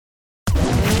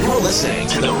listening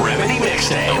to the Remedy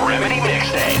Mixtape. The Remedy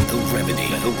Mixtape. The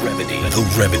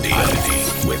Remedy.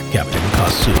 With Captain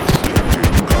Kasu.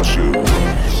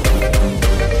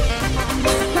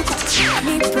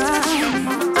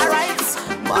 Alright,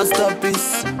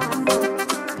 masterpiece.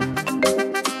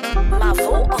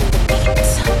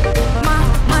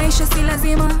 Maisha si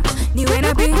lazima niwe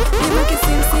na beat, niweke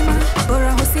simsima,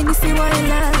 bora husini siwa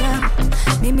ilala.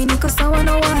 Mimi niko sawa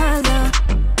na wahala,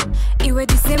 iwe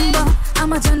December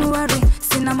ama January,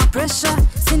 sina pressure,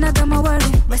 sina gamawari.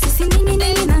 Basi si nini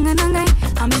nanga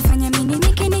amefanya mini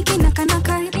niki naka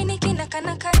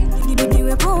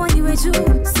niwe poa niwe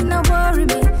juu, sina worry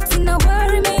me.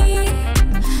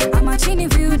 Ama chini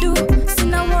voodoo,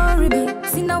 sina worry me.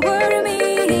 Sina wahala.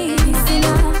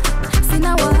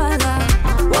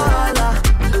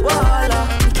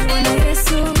 Nikiwa na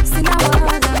Yesu, sina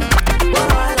wahala.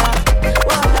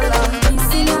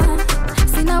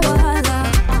 Sina wahala.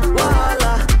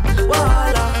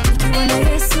 Nikiwa na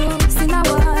Yesu, sina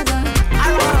wahala.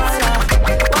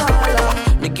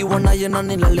 Nikiwa naye na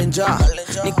nilalenja,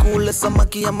 nikule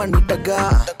samaki ama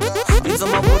nitaga. Hizo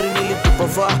mabori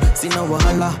nilitupava, sina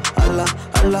wahala.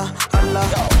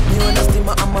 Niwe na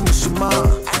stima ama mshumaa,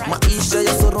 maisha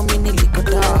ya soromi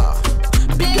nilikataa.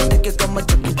 Piga teke kama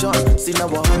Jackie Chan, sina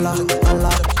wahala.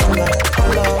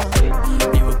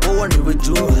 Niwe poa niwe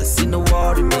juu, sina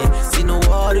worry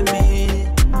me.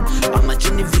 Ama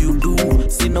chini voodoo,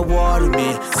 sina worry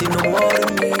me,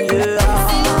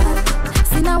 yeah.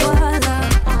 Sina wahala.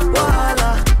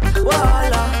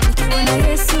 Nikiwa na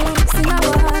Yesu, sina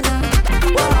wahala.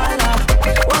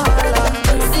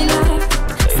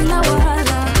 Sina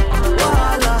wahala.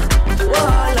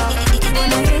 Nikiwa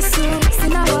na Yesu,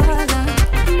 sina wahala.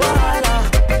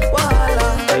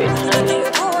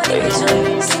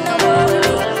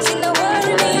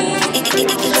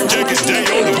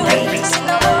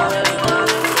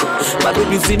 My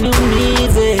baby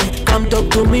usiniumize, come talk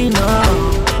to me now.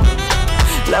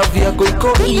 Love yako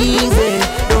iko easy,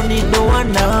 don't need no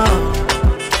one now.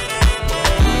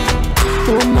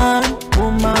 Woman,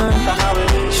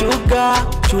 sugar.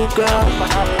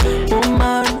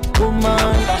 Woman,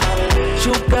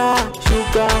 sugar.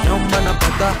 Naomba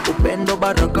napata upendo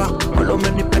baraka, wala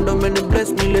umenipenda umenibless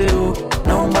me leo.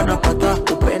 Naomba napata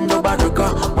upendo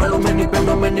baraka, wala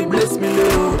umenipenda umenibless me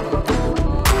leo.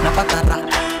 Napata ra,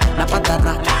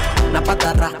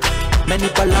 many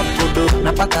palapodo.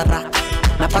 Napata ra,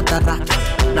 many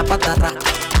palapodo. Napata ra,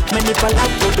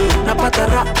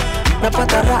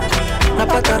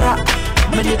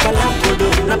 many palapodo.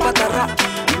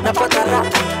 Napata ra.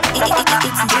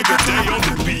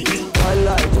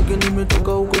 Walai, cheki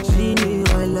nimetoka huko chini.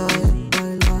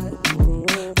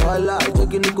 Walai,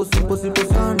 cheki niko sipo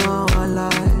sana.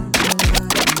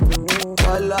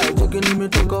 Walai, cheki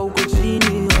nimetoka huko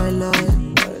chini. Walai.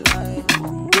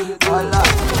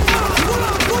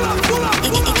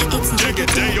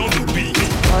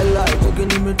 Walai, cheki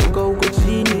nimetoka huko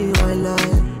chini.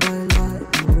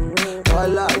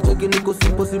 Walai, cheki niko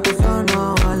sipo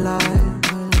sana.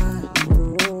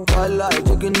 Walai,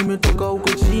 cheki nimetoka huko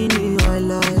chini.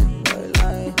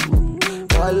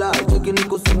 Walai, cheki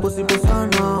niko sipo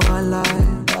sana.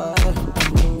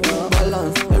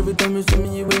 Balance, every time you see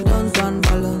me you will dance and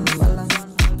balance.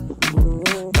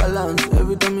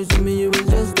 Every time you see me you will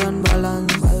just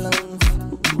unbalance.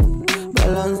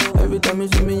 Balance, every time you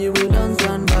see me you will dance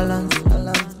and balance.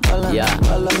 Yeah,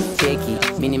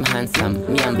 Keki, minim handsome,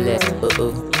 me I'm blessed.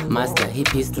 Master, hii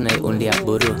piece tunaiondia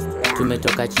boro.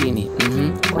 Tumetoka chini,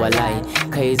 walai.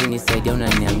 Kaizi nisaidia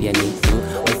unaniambia nitu.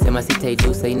 Wasema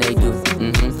sitaidu, sainaidu.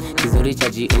 Kizuri cha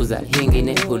jiuza, hii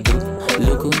ingine hudu.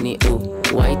 Luku ni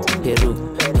white Peru.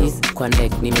 Peace kwa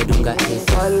neck, nimedunga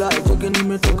Yesu. Walai, cheki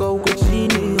nimetoka huko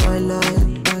chini.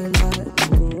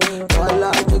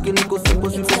 Walai, cheki niko sipo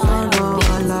sana.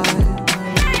 Walai,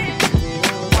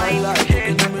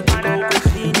 cheki nimetoka huko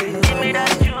chini.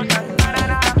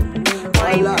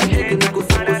 Walai, cheki niko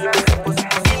sipo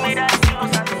sana.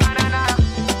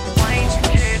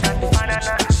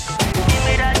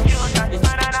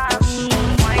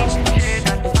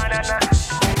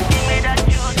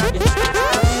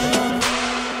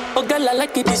 Oh girl, I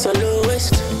like it, it's your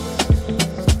lowest.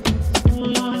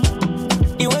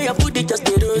 The way you put it just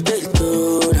to rotate.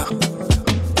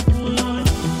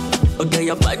 Oh girl,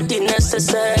 your body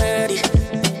necessary.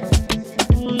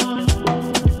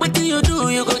 What do? You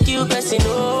go kill person,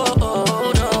 no.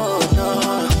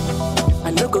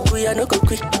 I no go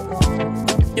quit.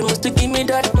 You must give me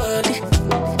that body.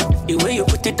 The way you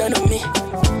put it down on me.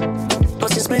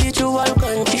 Cause it's spiritual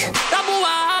country. Tabu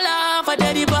wahala for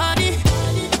daddy body.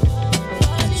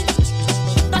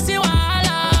 Cause you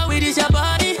wahala with this your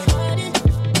body.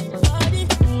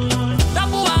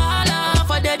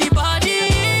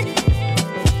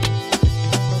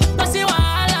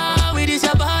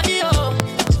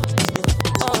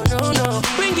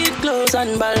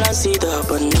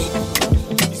 up on me.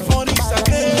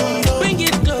 Bring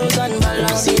it close and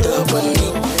balance it up on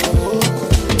me.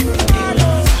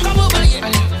 Come over here,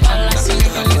 balance it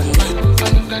up on me.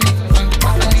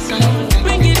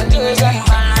 Bring it close and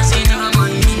balance it up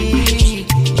on me.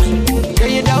 Girl,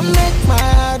 you don't make my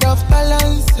heart off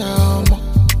balance,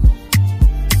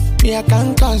 me, I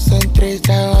can't concentrate,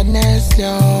 I honestly,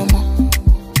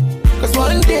 cause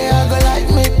one day I go like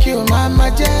make you my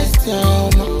majesty,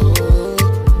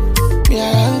 me,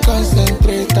 I can't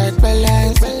concentrate, I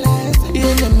balance,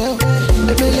 in the middle,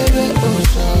 ebelebe, oh,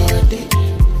 shawty,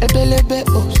 ebelebe,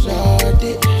 oh,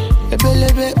 shawty,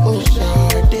 ebelebe, oh,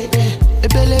 shawty,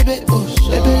 ebelebe, oh,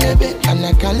 shawty, and I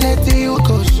can't let you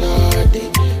go, shawty,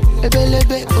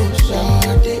 ebelebe, oh,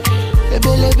 shawty,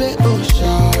 ebelebe, oh,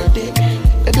 shawty.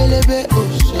 Ebelebe, oh,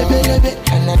 ebelebe,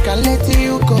 and I can't let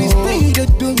you go. This thing you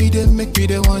do me, they make me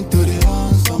the one to the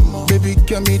one. Baby,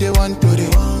 girl, me the one to the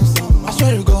one. I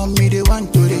swear to God, me the one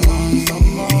to the one.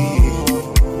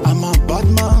 I'm a bad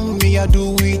man, me I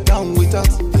do it and with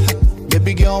us.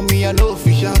 Baby girl, me I love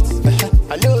fish shots.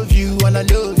 I love you and I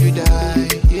love you, die,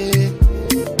 yeah.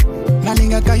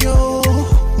 Nalinga kayo,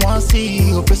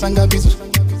 mwansi, opesanga bizu.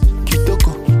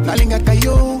 Kitoko, nalinga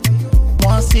kayo,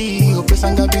 mwansi,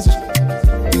 opesanga bizu.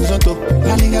 Nzoto,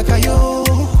 nalinga kayo,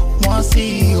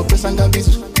 mwansi, opesanga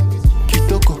bizu.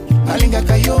 Kitoko, nalinga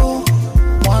kayo,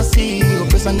 mwansi,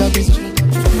 opesanga bizu.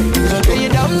 Nzoto, you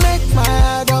don't make my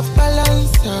heart off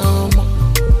balance,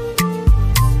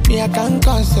 me, I can't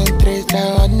concentrate, I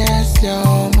honestly,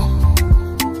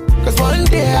 cause one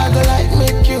day I go like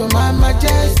make you my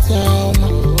majesty,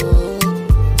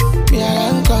 me, I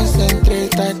can't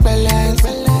concentrate, I balance,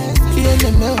 feel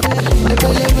the milk,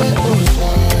 ebelebe, oh,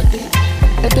 shawty.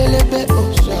 Ebelebe, oh,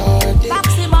 shawty.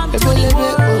 Ebelebe,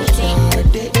 oh,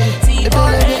 shawty.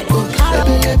 Ebelebe, oh,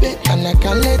 ebelebe, and I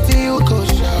can't let you go,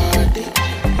 shawty.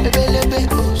 Ebelebe,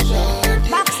 oh, shawty.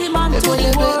 Maximum to the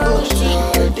Ebelebe, oh, world.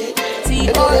 shawty.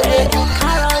 T.O.A.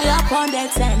 Carol, you're upon that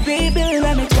time. Baby,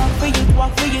 let me talk for you,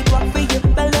 talk for you, talk for you.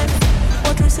 Balance.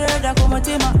 What you said, I come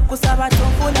to ma. Kusaba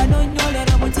chonko na nonyo le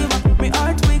na mutima. Me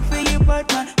heart weak for you,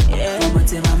 but man. Yeah,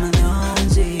 mutima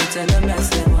manonji. Tell them I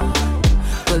say wow.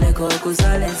 Koleko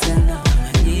kusale sana.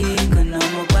 Niko na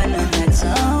mokwana na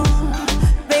chao.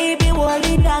 Baby,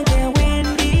 wali nange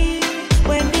Wendy.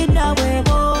 Wendy na we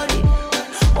body.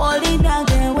 Wali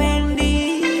nange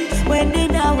Wendy. Wendy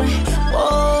na we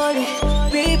body.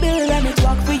 Baby, let me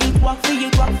talk for you, talk for you,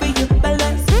 talk for you.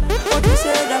 Balance. What you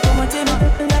said, I come to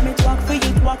me. Let me talk for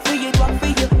you, talk for you, talk for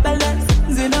you. Balance.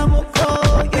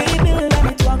 Zinamoko. Baby, let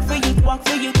me talk for you, talk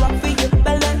for you, talk for you.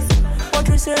 Balance. What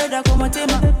you said, I come to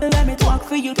me. Let me talk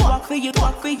for you, talk for you,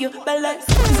 talk for you. Balance.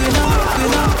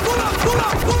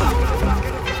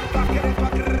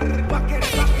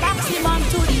 Maximum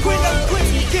to the world.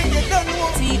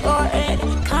 T.O.A.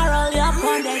 Carol, you're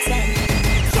upon that time.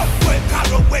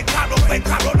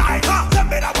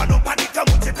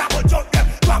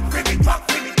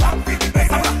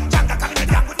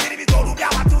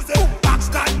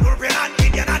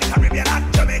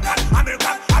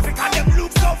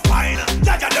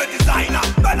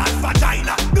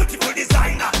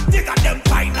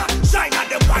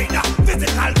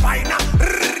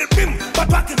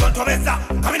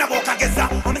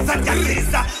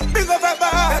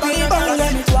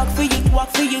 Let me talk for you,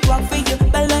 talk for you, talk for you.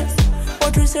 Balance.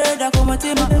 What you said, I come to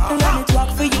me. Let me talk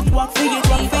for you, talk for you,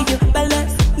 talk for you.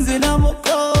 Balance.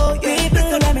 Zinamoko. Baby,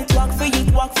 let me talk for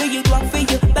you, talk for you, talk for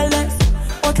you. Balance.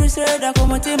 What you said, I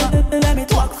come to me. Let me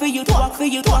talk for you, talk for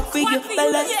you, talk for you.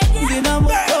 Balance.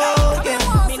 Zinamoko.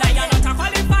 Yeah. Me now you're not a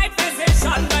qualified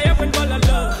physician, but you will follow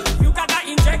love. You got that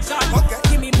injection.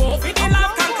 Give me more for the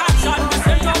love concoction. The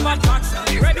center of attraction.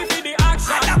 Ready for the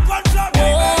action.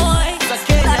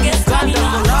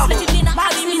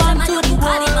 Maximum to the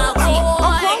world.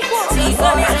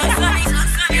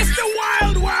 It's the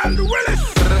wild, wild Willis.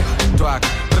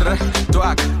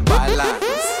 Twak,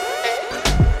 balance.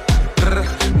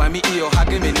 Mami iyo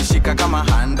hage menishika kama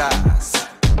handas.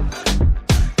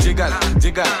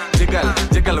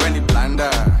 Jiggle when it blanda.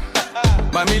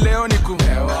 Mami leo ni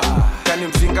kuhewa. Kani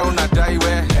mzinga unadai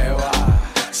we hewa.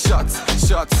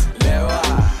 Shots, lewa.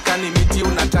 Kani miti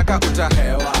unataka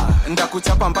utahewa.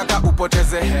 Ndakuchapa mpaka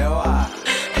upoteze hewa.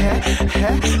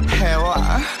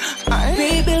 Hewa.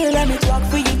 Baby, let me talk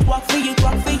for you, talk for you,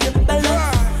 talk for you.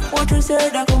 Balance. What you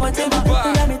said, I come to me.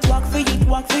 Let me talk for you,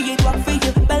 talk for you, talk for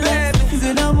you. Balance.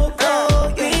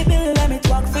 Zinamoko. Baby, let me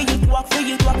talk for you, talk for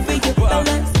you, talk for you.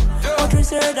 Balance. What you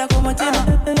said, I come to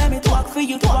me. Let me talk for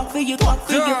you, talk for you, talk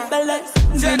for you. Balance.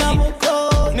 Zinamoko.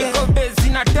 Niko busy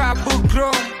na tabu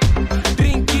grown.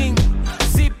 Drinking,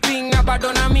 sipping,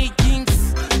 abadona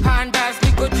meetings. Handas,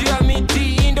 niko juu ya meeting.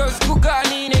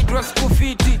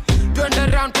 kufiti. Twende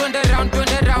round, twende round,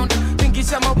 twende round.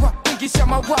 Tingisha mawa,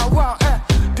 wa,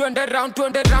 Twende round,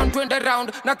 twende round, twende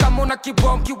round. Na kama una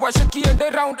kibom kiwasha kiende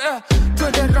round,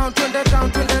 Twende round, twende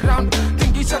round, twende round.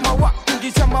 Tingisha mawa,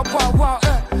 wa,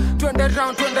 Twende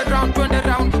round, twende round, twende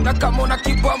round. Na kama una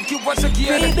kibom kiwasha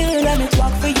kiende. Baby, let me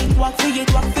talk for you, talk for you,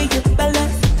 talk for you,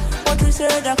 balance. What you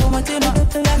said, I come and tell me.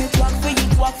 Let me talk for you,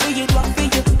 talk for you, talk for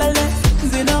you, balance.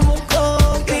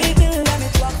 Zinamoko, baby, let me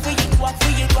talk for you, talk for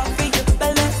you, talk for you,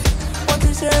 balance. What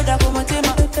you said, I come and tell me.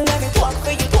 Let me talk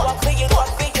for you, talk for you, talk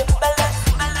for you, balance.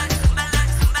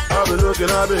 I've been looking,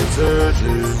 I've been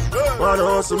searching. Man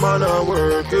hustle, man I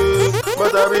work it.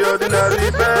 But I be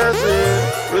ordinary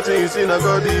person. Waiting you see, I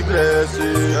got the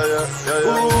blessing.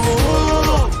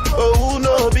 Oh,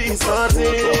 no be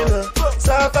something.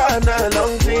 Savannah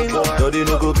long thing. No, they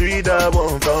no go greed that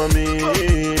one for me.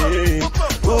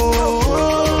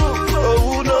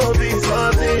 Oh, no be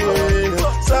something.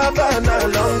 Savannah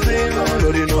long thing.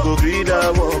 No, they no go greed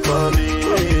that one for me.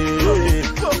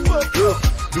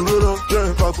 You know don't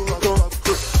turn for good.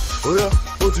 Oh yeah,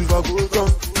 but if I go down,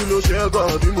 you know share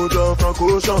God, you know down from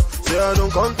caution. Say I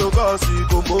don't come to cause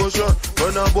commotion.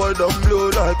 When a boy don't blow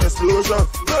like explosion.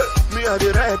 Hey, me a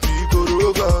the right people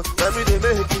roga. Let me they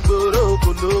make you go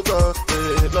loca.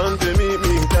 Hey, don't tell me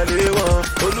tell you one.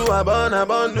 Olu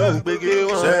abon no big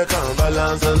one. Second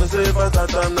balance and say fast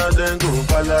time now then go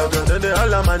palaga. Then they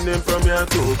all a man name from here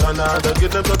to Canada.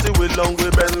 Get them 30 with long we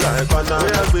bend like banana.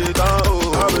 We a big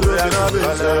I've been looking, I've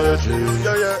been searching.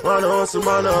 Man hustle,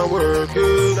 man I work it.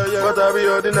 But I be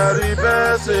ordinary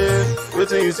person.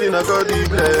 Waiting you see, I got the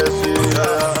blessing.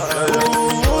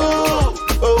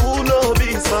 Oh, no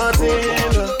be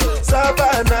smarting.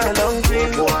 Savannah long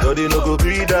thing. No, they no go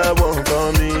greed that one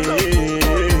for me.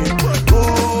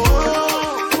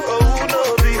 Oh, no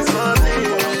be smarting.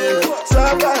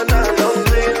 Savannah long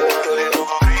thing. No, they no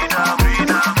go greed that.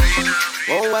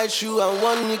 One white shoe and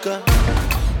one nika.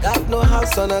 Got no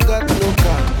house and I got no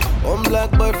car. One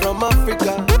black boy from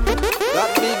Africa.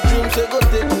 Got big dreams, they go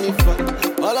take me far.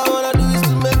 All I wanna do is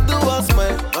to make the world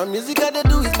smile. My music I they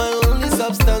do is my only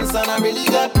substance. And I really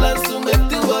got plans to make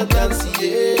the world dance,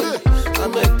 yeah. I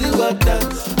make the world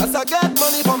dance. As I get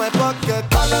money for my pocket,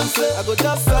 balance it. I go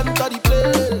just enter the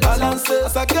place, balance it.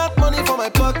 As I get money for my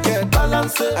pocket,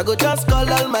 balance it. I go just call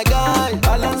all my guys,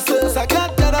 balance it. As I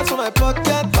get dollars for my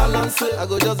pocket, balance it. I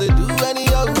go just do any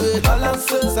other way,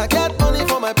 balance it. As I get money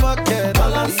for my pocket,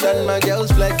 balance it. And my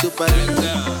girls fly to Paris.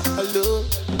 Hello,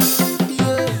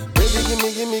 yeah.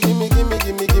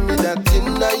 Baby, give me that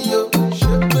thing that you.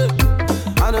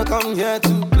 I don't come here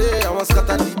to play, I want to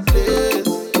scatter the place.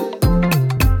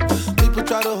 People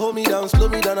try to hold me down, slow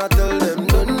me down, I tell them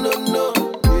no,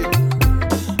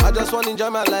 yeah. I just want to enjoy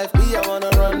my life, I want to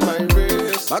run my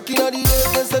race. Back in the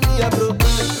days, they say me a broke.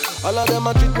 All of them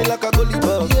a treat me like a goalie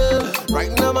ball, yeah.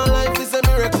 Right now my life is a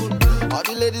miracle. All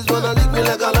the ladies wanna lick me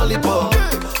like a lollipop.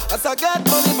 As I get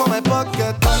money for my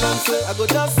pocket, balance it. I go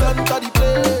just enter the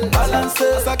place, balance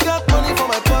it. As I get money for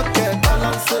my pocket,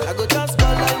 balance it. I go just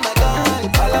call all my guys,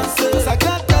 balance it. As I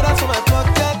get dollars for my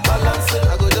pocket, balance it.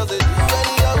 I go just do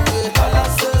any other way,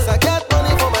 balance it. As I get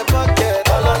money for my pocket,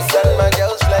 balance it. My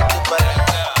girls fly to Paris.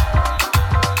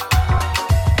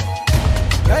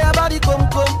 Yeah, your body come,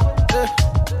 yeah.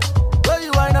 Where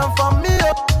you wind up for me,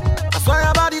 oh. I swear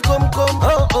your body come,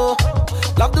 oh.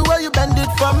 Love the way you bend it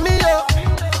for me, oh.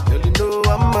 Girl, you know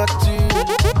I'm at you.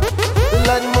 You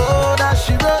like more that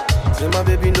she wrote. Say my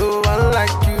baby, no one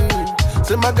like you.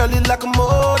 Say my girl, you like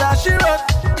more that she wrote.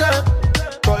 Yeah.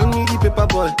 Call me the paper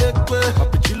boy.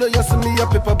 Happy chilo, you see me a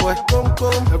paper boy. Come.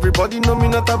 Everybody know me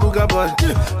not a booger boy.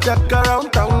 Jack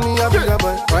around town, me a bigger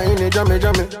boy. Fine,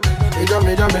 jame.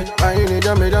 I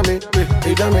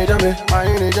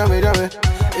ain't jame.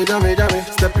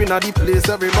 Stepping at the place,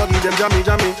 everybody them jame.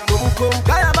 Come.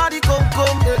 Got your body come,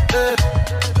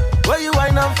 Where you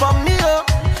wind up for me, oh?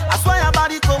 I swear your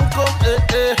body come,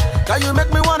 Can you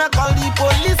make me wanna call the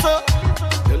police, oh?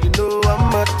 Girl, you know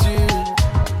I'm at you.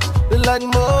 You like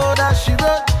more that she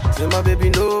wrote. Say my baby,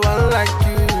 no one like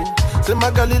you. Say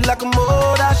my girl, you like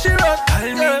more that she wrote.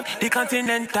 Call me the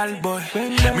continental boy.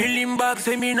 Me lean back,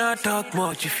 say me not talk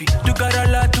much. If you got a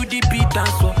lot to the beat and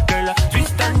so, girl,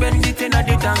 twist and bend it in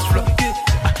the dance floor. Yeah.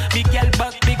 Me girl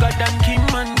back bigger than King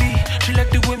Mandy. She like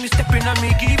the way me stepping on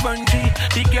me give and G.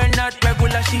 The girl not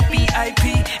regular, she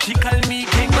VIP. She call me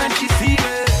king when she see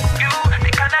me. You, the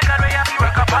kind of girl where you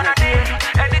rock up on a daily.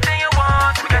 Anything you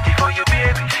want, we got it for you,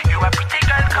 baby. You a pretty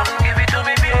girl, come give it to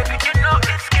me, baby. You know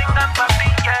it's kingdom for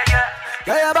me, yeah.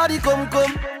 Yeah, your body come.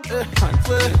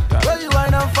 Where you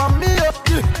wind up for me, oh.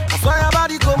 I swear your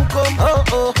body come, oh.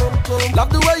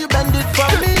 Love the way you bend it for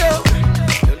me, oh.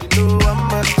 Girl, you know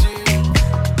I'm at you.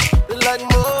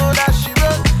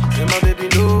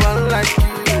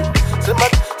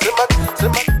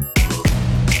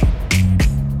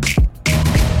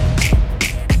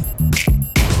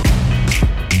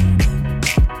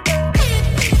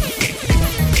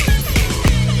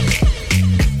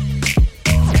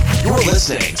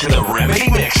 listening to the Remedy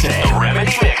Mixtape. The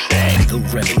Remedy Mixtape.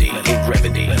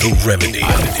 The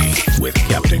Remedy with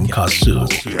Captain Kasu.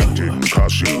 Captain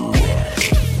Kasu.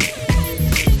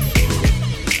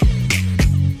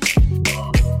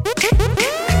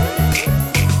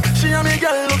 She and me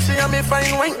girl look, she and me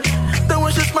fine wine. The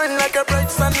way she smile like a bright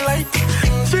sunlight.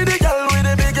 She the girl with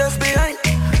the biggest behind.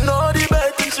 No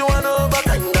debate, think she want over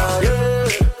kinda, yeah.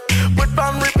 Put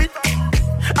on repeat.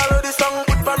 I love this song,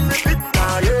 put on repeat,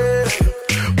 yeah.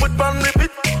 Put on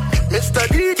repeat. Mr.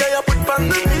 DJ, I put on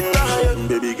repeat, yeah.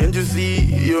 Baby, can't you see,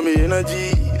 you're my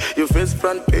energy. Your face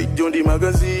front page on the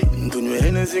magazine. To new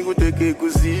Hennessy, go take a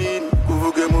cuisine.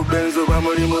 Kuvuke mu benzo, ba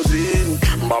mo limousine.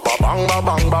 Ba ba bang, ba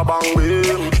bang, ba bang,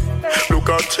 bim. Look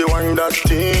at you wind that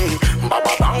thing. Ba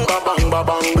ba bang, ba bang, ba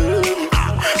bang, bim.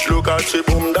 Look at you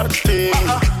boom that thing.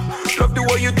 Love the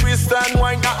way you twist and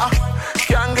wind,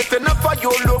 can't get enough of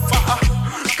your love,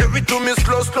 Give it to me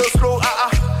slow, slow, slow,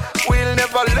 We'll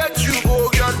never let you go,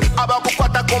 girl.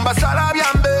 Abakukwata komba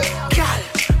salabyambe, girl.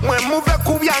 Mwen move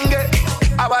kubyange,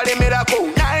 abale mirako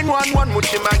 911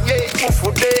 muchimanye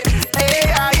kufude.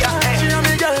 Hey, she and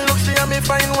me girl, look, she and me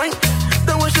fine wine.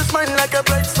 The way she smile like a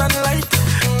bright sunlight.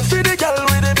 See the girl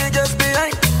with the biggest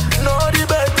behind. No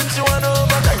debate, think she want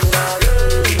over kinda,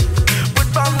 yeah.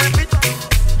 Put on repeat.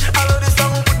 I love this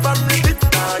song, put on repeat,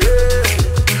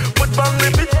 yeah. Put on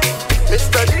repeat.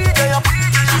 Mr. DJ,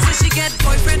 she say she get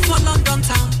boyfriend for London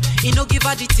town. He no give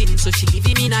her the thing, so she leave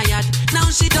him in a yard. Now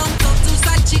she don't talk to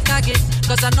side chick again,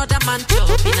 cause another man chop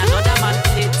in another man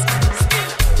plate.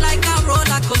 Like a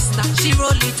roller coaster, she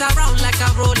roll it around like a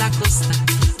roller coaster.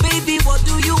 Baby, what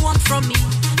do you want from me?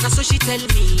 Now so she tell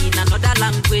me in another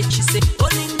language. She say,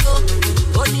 Olingo,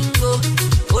 Olingo,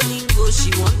 Olingo. She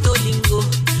want Olingo,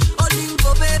 Olingo,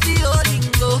 baby,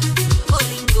 Olingo,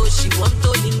 Olingo. She want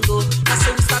Olingo. Now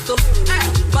so we start to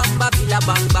bang bang bila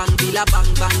bang bang bila bang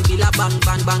bang bila bang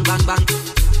bang bang bang bang.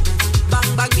 Bang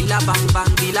bang bila bang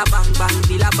bang bila bang bang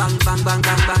bila bang bang bang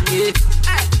bang bang. Yeah.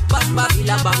 Bang bang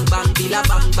bila bang bang bila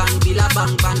bang bang bila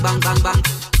bang bang bang bang bang.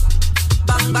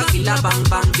 Bang bang bila bang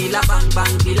bang bila bang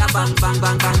bang bila bang bang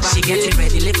bang bang bang. She getting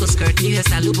ready, little skirt, new hair,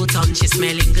 style, Louboutin, she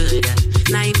smelling good.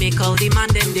 Now you make all the man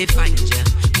them they find ya,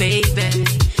 baby,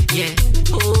 yeah.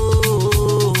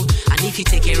 Oh, and if you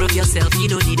take care of yourself, you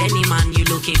don't need any man. You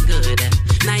looking good.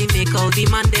 Now you make all the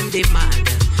man them they mad,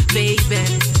 baby,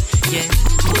 yeah.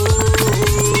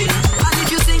 Oh, and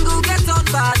if you single, get on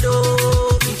bad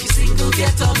oh. If you single,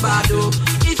 get on bad oh.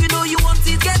 If you know you want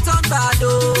it, get on bad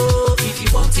oh. If you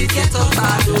want it, get on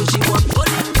bad oh. She want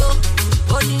Olingo,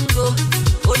 Olingo,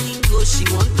 Olingo. She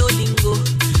want Olingo,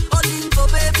 Olingo,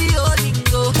 baby,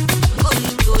 Olingo,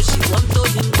 Olingo. She want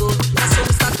Olingo. That's how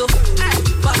we start to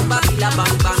bang bang bila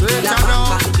bang bang bila bang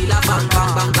bang bila bang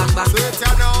bang bang bang bang.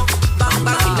 Bang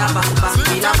bang bila bang bang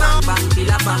bila bang bang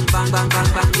bila bang bang bang bang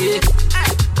bang. Yeah.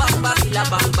 Bang bang bila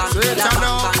bang bang bila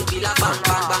bang bang bila bang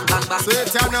bang bang bang bang.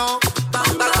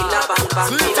 Bang bang bila bang bang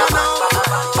bila bang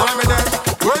bang bang bang.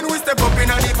 When we step up in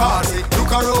the party,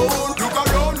 look around, look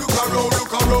around, look around,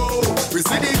 look around. We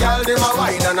see the girl dem a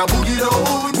wine and a boogie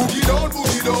down, boogie down,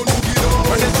 boogie down, boogie down.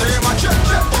 When they say my check,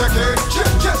 check, check it, check,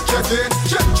 check, check it,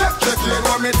 check, check, check it.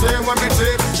 When me say,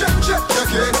 check, check, check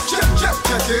it, check, check,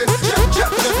 check it, check, check,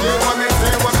 check it. When me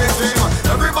say,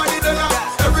 everybody there,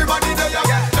 everybody there,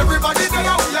 everybody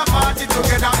there. We a party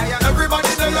together.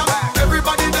 Everybody there,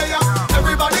 everybody there,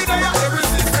 everybody there.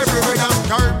 Everywhere.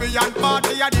 Caribbean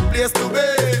party at the place to be.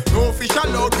 No fish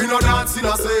allowed, we no dancing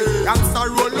a say. Gangsta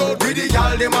roll out with the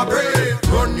y'all dem a pray.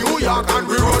 Run New York and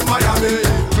we run Miami.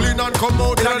 Clean and come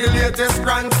out in the latest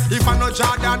brands. If I no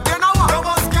Jordan, then I want no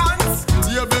more scans.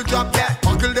 Table drop, yeah.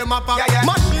 Uncle dem a pack, yeah.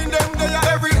 Machine them there,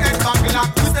 every head back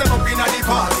lock. We step up in the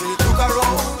party. Look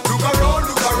around, look around,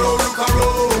 look around, look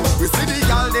around. We see the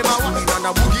y'all dem a wine and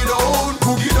a boogie down,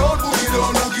 boogie down, boogie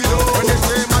down, boogie down. When they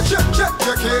say my check, check,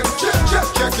 check it, check, check,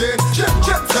 check it, check,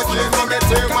 check, check it. When me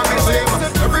say,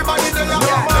 everybody there,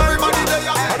 everybody there,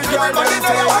 everybody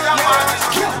there.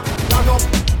 Turn up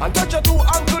and touch your two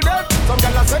ankle there. Some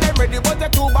gyal say them ready, but they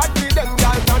too bad for them.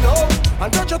 Gyal turn up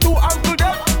and touch your two ankle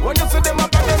there. When you see them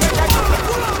up and they make a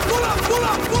pull up, pull up, pull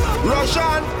up, pull up.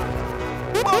 Russian,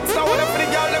 bounce down for the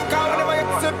gyal them call whenever you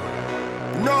sip.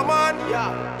 No man,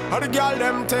 how the gyal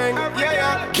them thing,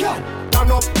 yeah.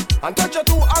 Turn up and touch your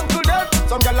two ankle there.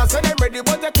 Some gyal say them ready,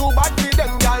 but they too bad for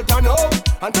them. Gyal turn up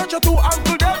and touch your two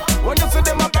ankle there. When you see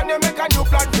them up and they make a new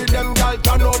plan for them. Gyal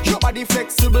turn up, your body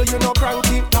flexible, you no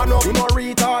cranky. Turn up, you no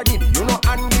retarded, you no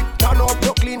handy. Turn up,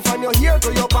 you clean from your hair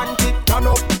to your panty. Turn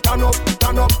up, turn up,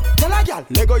 turn up. Tell a gyal,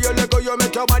 Lego you,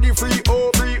 make your body free,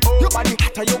 oh, free, oh. Your body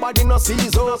hotter, your body no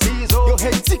season, season. Your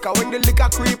head sick, liquor when the liquor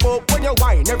creep up. When you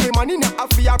wine, every man in a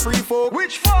fear free folk.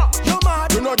 Which fuck? You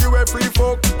mad? You know give a free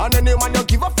folk. And any man you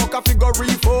give a fuck a figure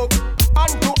folk.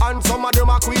 Hand to hand, some of them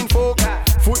are queen folk.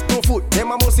 Foot to foot,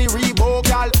 them a must see Reebok,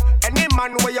 gal. Any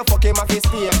man where you fuck him a fist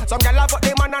fear. Some gal a fuck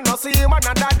him and a no see him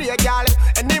another day, gal.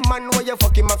 Any man where you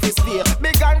fuck him a fist fear.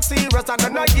 Big and serious and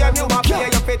then a game you a play.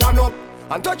 You fit turn up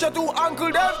and touch your two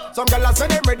ankle them. Some gal a say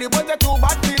them ready but they too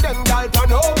bad for them, gal.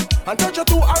 Turn up and touch your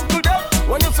two ankle them.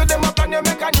 When you see them up and you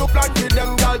make a new plan for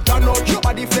them, gal. Turn up. Your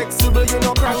body flexible, you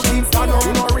know crash it. Turn up.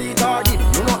 You know retarded,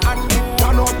 you know hand it.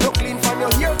 Turn up. You clean from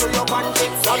your hair to your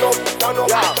bandit. Turn up, turn up,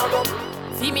 turn up.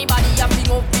 See me body a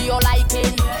fling up for your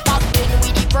liking. Back then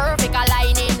with the perfect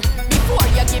aligning. Before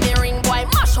you give me ring, boy,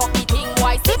 mash up the thing,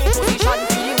 boy. See me position,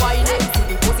 see me whining. See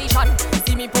me position,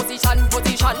 see me position,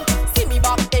 position. See me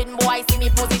back then, boy, see me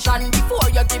position. Before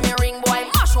you give me ring, boy,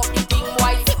 mash up the thing,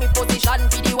 boy. See me position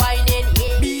for the whining.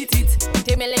 Yeah. Beat it,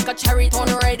 take me like a cherry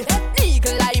turn red.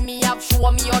 Legal eye me up,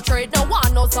 show me your trade. No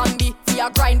one no zombie, fi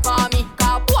a grind for me.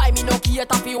 Cause boy, me no care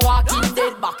if you walking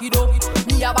dead. Back it up,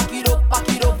 me a back it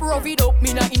up, rough it up.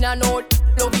 Me not in a note,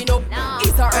 loving up.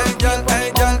 It's a angel.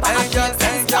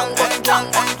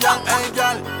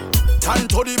 Tan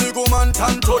to the big woman,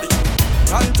 tan to the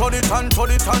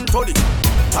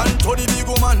big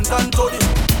woman, tan to the.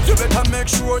 You better make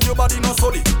sure your body no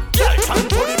sorry. Yeah, tan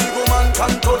to the big woman,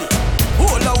 tan to the.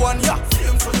 Hold the one, yeah,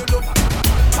 same so you love.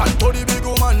 Tan to the big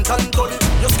woman, tan to the.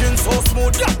 Your skin so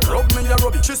smooth, yeah, rub me, yeah,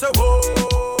 rub it. She say, whoa,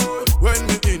 when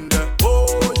me in there, whoa,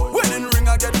 when in ring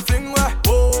I get fling where,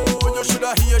 whoa. You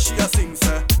shoulda hear she a sing,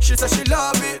 say. She say she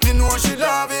love it, me know she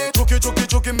love it.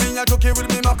 Chucky, me a chucky with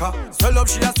me maca. Swell up,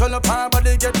 she a swell up, her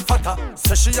body get fatter.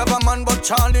 Say she have a man, but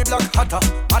Charlie Black hotter.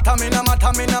 Matter me na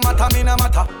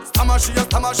matter. Stammer, she a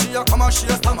come on, she a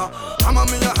stammer. Hammer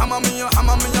me a hammer.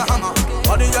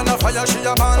 Body on a fire, she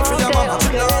a burn for your mama.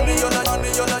 She love me,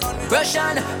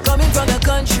 Russian, coming from the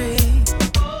country,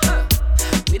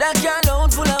 with a can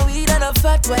full of weed and a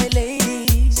fat white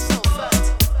lady.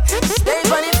 Stay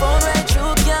on the phone right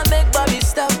through, can't make Bobby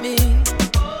stop me.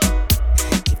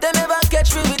 If them ever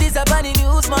catch me with this up on the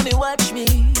news, mommy watch me.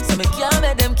 So me can't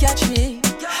let them catch me.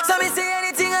 So me say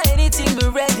anything or anything, be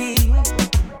ready.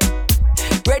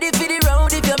 Ready for the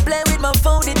road, if you play with my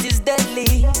phone, it is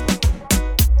deadly.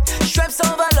 Straps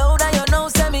overload and you know,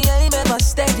 say me aim ever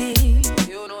steady.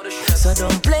 So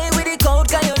don't play with the code,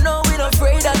 cause you know we not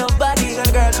afraid of nobody.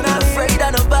 Not afraid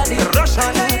of nobody.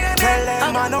 Russian, tell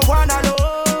them I no one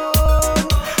alone.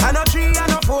 I know 3, I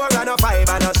know 4, I know 5,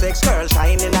 I know 6 girls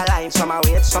shine in the line. Some I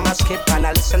wait, some I skip, and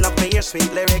I listen up to your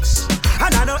sweet lyrics.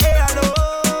 And I know A alone.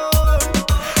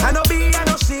 I know B, I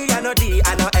know C, I know D,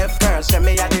 I know F girls. Them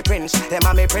me a the prince, them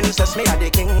a me princess, me a the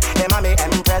king, them a me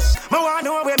empress. Me want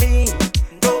know where me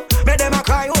go, make them a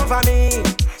cry over me.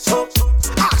 So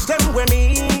ask them where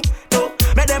me go,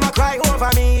 make them a cry over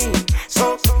me.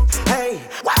 So hey,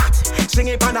 what? Sing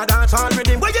it on a dance hall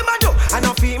rhythm. What you ma do? I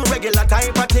know feel regular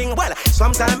type of thing. Well,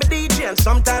 sometimes I DJ and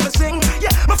sometimes I sing.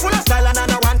 Yeah, me full of style and I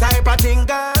know one type of thing.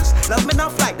 Girls love me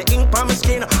enough like the ink on my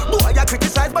skin. Boy, I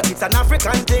criticize, but it's an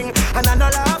African thing. And I know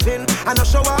laughing, I know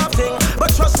show off thing.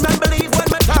 But trust me, believe when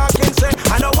me talking. Say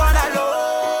I know one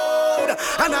alone.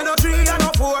 And I know 3, I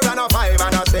know 4, I know 5, I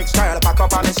know 6. Girl, back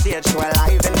up on the stage, so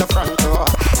live in the front row.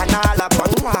 And all up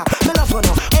on one, me love you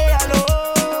know. Hey,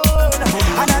 alone.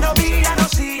 And I know B, I know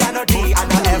C, I know D, I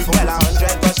know F. Well,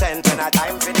 100% when I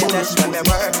time for the test when me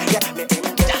work. Yeah, me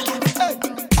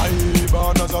I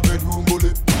born as a bedroom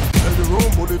bully. Bedroom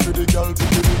bully for the girl to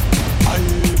give it. I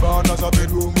born as a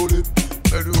bedroom bully.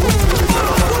 Bedroom bully.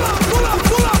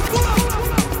 Pull up.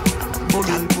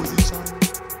 Bully position.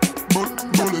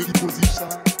 Bully position.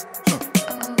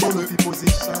 Bully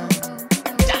position.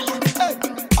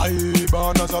 I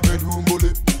born as a bedroom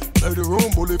bully. Bedroom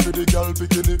bully for the girl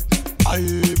bikini. I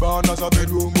born as a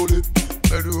bedroom bully.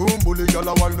 Bedroom bully, girl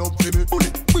a wind up for me. Bully,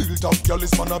 built up, girl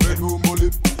is man a bedroom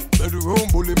bully. Bedroom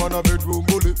bully, man a bedroom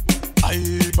bully.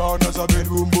 I born as a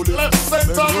bedroom bully. Let's set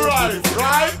them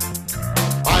right?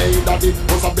 My daddy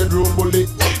was a bedroom bully.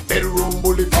 Bedroom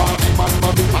bully for him and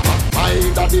mommy.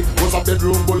 My daddy was a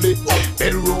bedroom bully.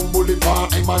 Bedroom bully for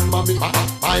him and mommy.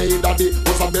 My daddy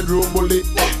was a bedroom bully.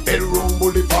 Bedroom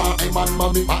bully for him and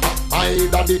mommy. My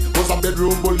daddy was a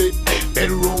bedroom bully.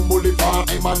 Bedroom bully for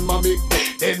him and mommy.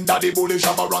 Then daddy bully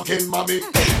shabba ranking mommy.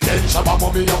 Then shabba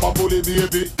mommy have a bully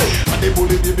baby. And the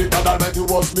bully baby God almighty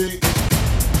was me.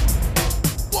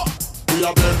 We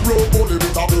a bedroom bully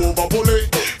with a over bully.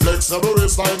 Flexible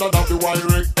waistline and have the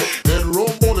wiring.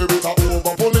 Bedroom bully with a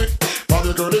over bully. From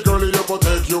the girly you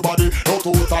protect your body. No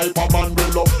 2 type of man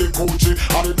will love the coochie.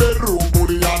 And the bedroom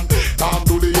bully and Tom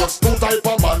Dooley. Yes, 2 type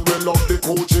of man will love the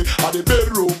coochie. And the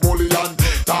bedroom bully and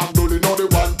Tom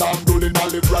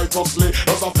righteously.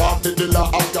 Just a 40 dealer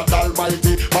of God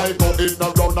Almighty. My go in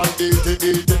around and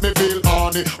 80. Me feel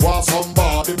horny, want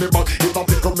somebody me back. It a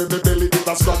tickle me belly, it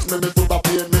a scratch me foot a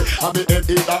pain me. And me head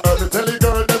it a hurt me. Tell the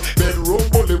girl them bedroom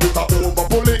bully with a over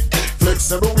bully.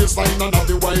 Flexible waistline and have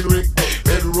the wine ring.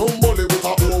 Bedroom bully with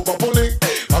a over bully.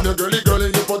 And your girly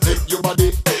you protect your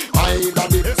body. My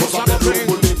daddy, just a bedroom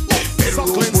bully. Bedroom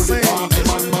bully,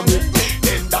 man, mommy.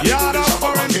 Then daddy, daddy,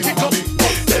 shabba, king, mommy.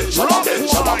 Then shabba,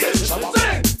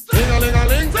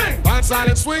 Ding-a-ling-a-ling, dance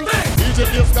silent swing. DJ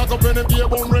Kiss got up in the beer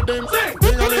boom rhythm.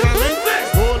 Ding-a-ling-a-ling,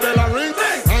 school bell a ring.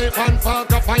 Knife and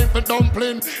fork a fine for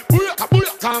dumpling.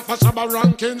 Can't for Shabba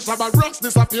ranking. Shabba rocks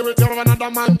disappear with you another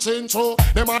man change. So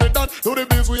them are the done to the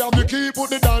biz, we have the key.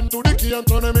 Put the down to the key and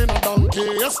turn them in a donkey.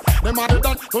 Yes, them are the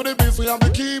done to the biz, we have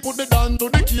the key. Put the down to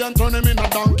the key and turn them in a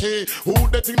donkey. Who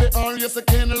they think they are? Yes, they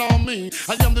can't allow me.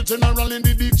 I am the general in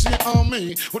the DJ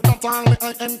army. With not only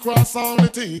I am cross all the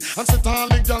T. And sit all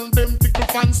the gal them tickle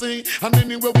fancy. And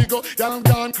anywhere we go, y'all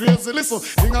gone crazy. Listen,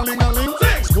 ding-a-ling-a-ling,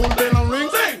 school bell a ring.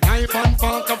 Knife and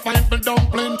fork a fine for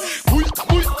dumpling.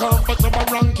 Come for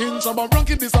Shabba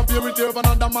ranking disappear with you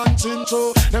another man chin.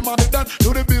 So them are the done to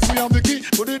the biz, we have the key.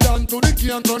 Put it down to the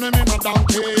key and turn them in a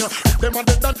donkey. Them are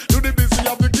the done to the biz, we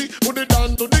have the key. Put it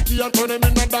down to the key and turn them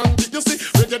in a donkey. You see,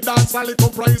 reggae dance a little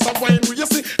price of wine. You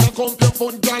see, now come your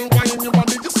phone, girl, wine your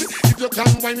body. You see, if you can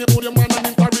wine, you put your man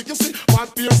and in Paris. You see, what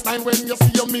feels time when you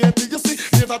see your mate. You see,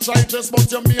 never try dress, but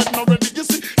your mate not ready. You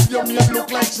see, your mate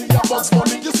look like she a Bugs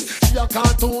Bunny. You see, she a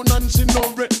cartoon and she no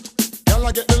red. Girl,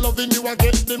 I get the loving, you I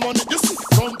get the money. You see,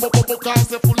 come pop cars,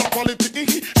 they full of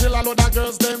quality. Tell a lot of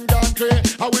girls, them gone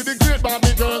crazy. How we the great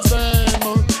Barbie girls,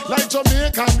 them like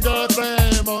Jamaican girls,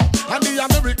 them and the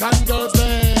American girls,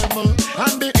 them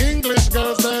and the English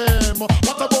girls, them.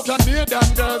 What about Canadian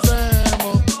girls,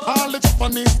 them? All the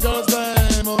Japanese girls,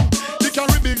 them. The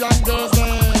Caribbean girls,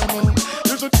 them.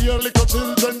 You should hear little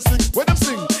children sing. When them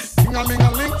sing,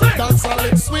 ding-a-ling-a-ling, dance a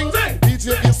leg swing.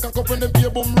 DJ is cock up when them beer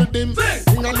boom rhythm.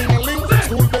 Ding-a-ling-a-ling,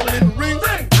 school bell in ring.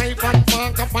 Knife and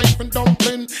fork a fight and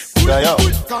dumpling. Yo, I'm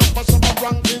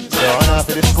not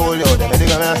for the school, yo. Them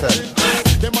dig on myself.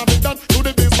 Them have it done to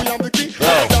the base, we have the key.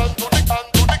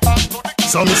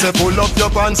 So me say pull up your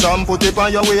pants and put it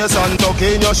on your waist and tuck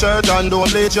in your shirt and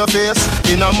don't bleach your face.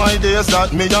 Inna my days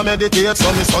that me a meditate, so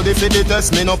me study for the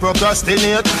test, me no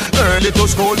procrastinate. Early to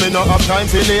school, me no have time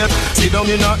for late. Sit down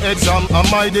in a exam,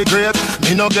 am I the great?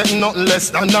 Me no get nothing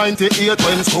less than 98.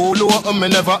 When school over, me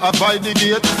never abide the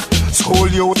gate. School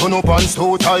youth, no pants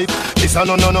too tight. This a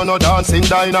no dancing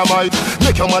dynamite.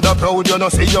 Make your mother proud, you no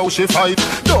see how she fight.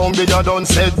 Don't be a done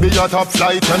said, be a top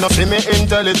flight. You no see me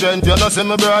intelligent, you no see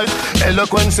me bright.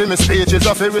 Eloquence in me speech is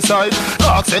a free recite.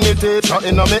 Ask any teacher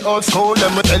in a me old school,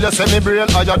 let me tell you say me brain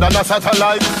higher than a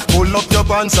satellite. Pull up your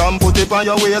pants and put it on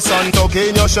your waist and tuck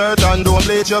in your shirt and don't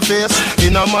bleach your face.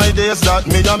 In a my days that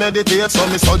me a meditate, so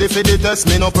me study for the test,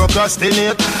 me no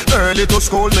procrastinate. Early to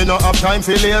school, me no have time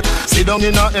for late. Sit down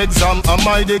in a exam, am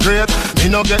I the great? Me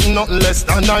no get nothing less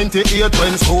than 98.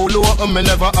 When school over, me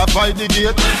never abide the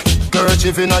gate.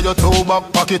 Kerchief inna your toe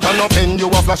back pocket and no pen you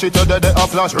a flash it, you dead a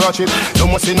flash ratchet. You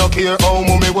must no care how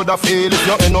mommy woulda feel if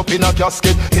you end up in a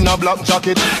casket in a black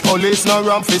jacket. Police no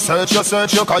ramp fi search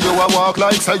you cause you a walk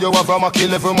like say you have a Mackie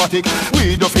level matic.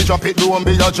 We do fi drop it, don't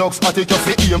be a jokes at it. You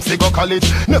fi aim fi go college,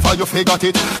 never you fi got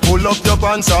it. Pull up your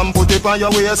pants and put it on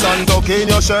your waist and tuck in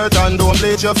your shirt and don't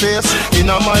bleach your face.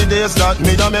 Inna my days that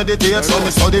me da meditate, so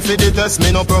me study fi the test,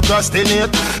 me no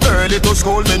procrastinate. Early to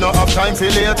school, me no have time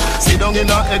fi late. Sit down in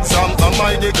a exam, am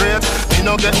I the great? Me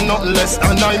no get nothing less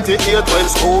than 98 when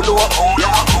school over.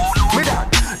 Me dad,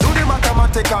 do the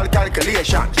mathematical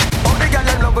calculation. All the girls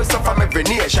them love us from every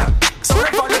nation. Some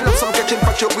them fall in love, some catch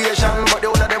infatuation, but the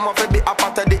all of them have to be a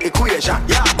part of the equation.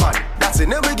 Yeah man, that's it.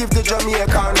 Never give the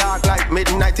Jamaican dark like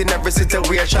midnight in every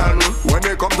situation. When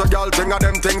they come to girl thing of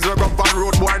them things, we go on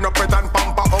road boy no pet and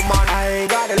pamper, oh man. I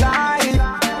ain't gotta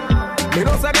lie, me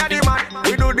no say me the man.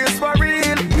 We do this for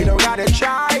real, we don't gotta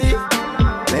try.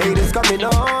 Ladies coming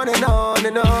on and on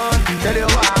and on. Tell you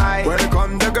why.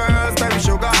 Welcome the girls, them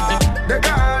sugar. The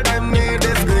girl them need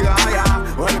this big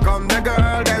higher. Welcome the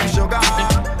girl, them sugar.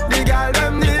 The girl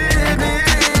them need me.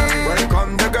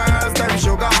 Welcome the girls, them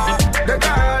sugar. The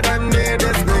girl them need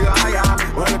this big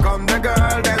higher. Welcome the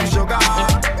girl, them sugar.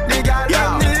 The girl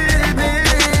them need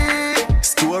me.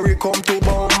 Story come to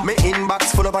bomb. Me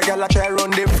inbox full of a girl a try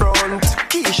run the front.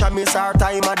 Keisha miss her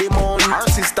time of the month. Her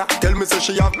sister tell me say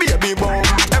she have baby bum.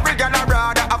 Every girl a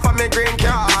brother offer me green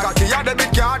card. Cocky a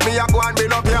debit card, me a go and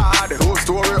build up yard. Whole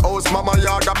story house, mama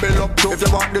yard a build up to. If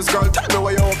you want this girl, tell me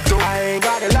what you up to. I ain't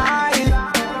gotta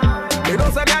lie. Me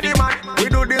don't say me the man. We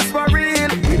do this for real.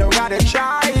 We don't gotta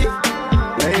try.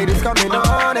 Ladies coming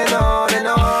on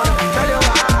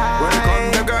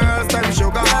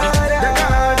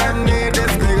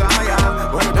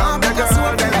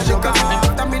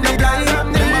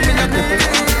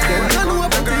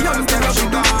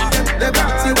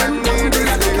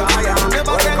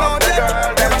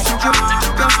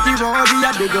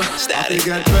they go. Static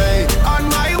get paid. On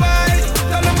my way,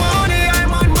 till the morning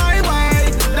I'm on my way.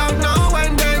 Don't know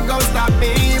when they go stop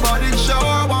me, but it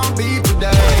sure won't be today.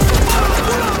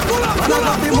 I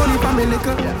got the money for me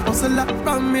liquor. Hustle up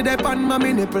from me, they pan my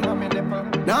nipple.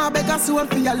 Now I beg a soul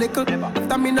for your liquor.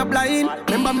 After me not blind,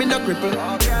 remember me not cripple.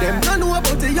 Them don't know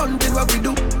about the young thing what we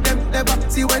do. Them never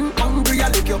see when hungry I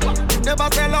lick you. Never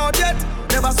sell out yet,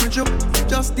 never switch up.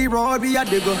 Just the road we a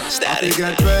dig up. Static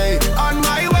get paid. On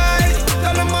my way,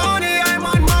 till the morning I'm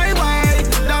on my way.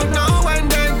 Don't know when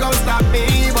they go stop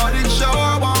me, but it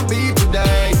sure won't be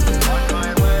today.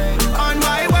 On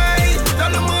my way,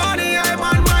 till the morning I'm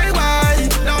on my way.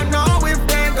 Don't know if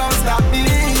they go stop me,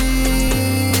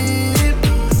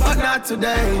 but not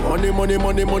today.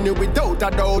 Money without a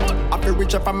doubt. I feel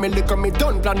rich family come me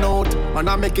don't plan out. And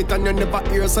I make it and you never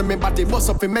hear so me body bust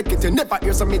up and make it. You never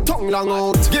hear so me tongue long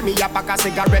out. Give me a pack of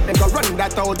cigarette and go run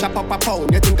that out. Chop up a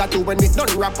pound. You think I do when it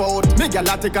done rap out. Me girl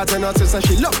a take a 10 out so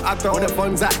she love at all. The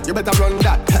fun's at, you better run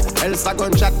that. Else I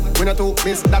gunshot. We not to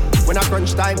miss that. When I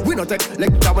crunch time, we not take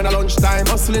lecture when I lunch time.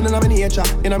 Hustling in my nature,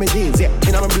 in my genes, yeah,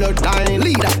 in my bloodline.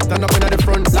 Leader, stand up in the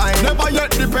front line. Never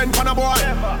yet depend on a boy.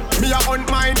 Me a hunt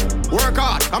mine, work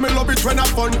hard. I me love it when I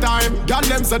fun time. Girl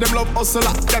them say them love hustle.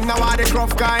 Them now are the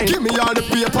rough kind. Give me all the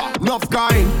paper, enough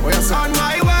kind. On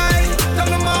my way, till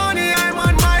the morning I'm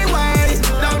on my way.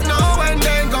 Don't know when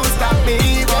they gon' stop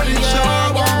me, but it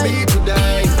sure won't be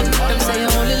today. Them say you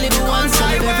only live once, you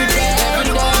live every day. Till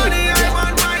the morning I'm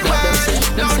on my way.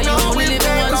 Them say you only live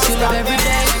once, you live every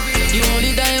day. You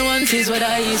only die once is what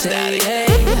I say. Hey,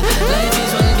 life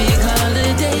is one big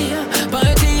holiday,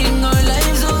 partying our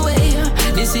lives away.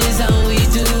 This is how we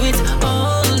do it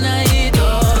all night,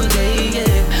 all day.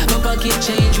 Yeah, my pocket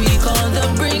change we call the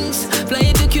brings.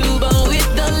 Fly to Cuba with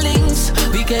the links.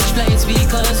 We catch flights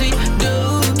because we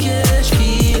do catch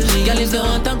feelings. Y'all if you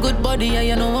want a good body, yeah,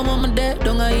 you know I'm on my dead.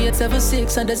 Don't I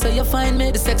 876 and they say you find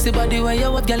me. The sexy body where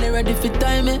you what, girl, you ready for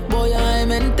time me. Boy, I'm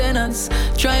maintenance.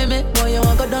 Try me, boy, you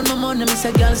want go down my money. Me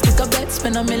say, girl, stick a bet.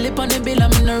 Spend a million on the bill,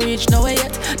 I'm in no reach nowhere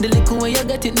yet. The little way you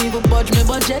get it, need to budge me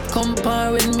budget.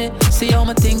 Compare with me, see how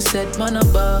my things set. Man a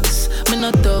box, me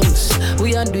not toast.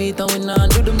 We a do it and we not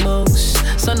do the most.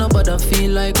 So nobody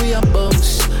feel like we a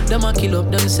boss. Them a kill up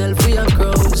themselves, we a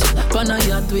crows. Pan a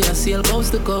yacht, we a sail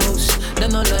coast to coast.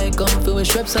 Them not like comfy, we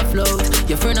strips afloat.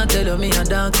 Your friend a tell you me a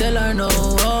dog, tell her no.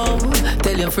 Oh,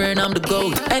 tell your friend I'm the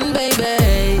goat. And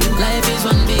baby, life is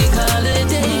one big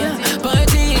holiday,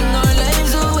 partying our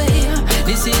lives away.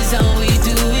 This is how we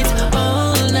do it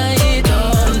all night,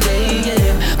 all day.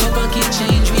 Yeah, my pocket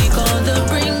change we call the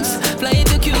brings. Fly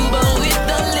to Cuba with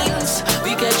the links.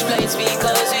 We catch flights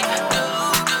because we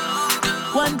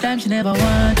do. One time she never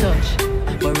want touch,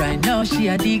 but right now she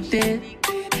addicted.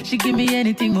 She give me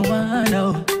anything I want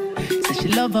now. Say she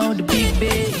love how the big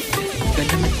bed. But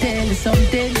let me tell you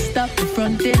something, stop the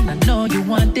front end. I know you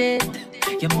want it.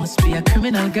 You must be a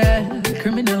criminal girl,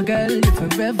 you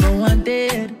forever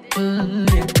wanted.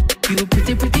 Yeah. You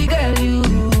pretty girl, you.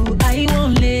 I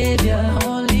won't leave you,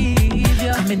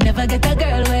 I may never get a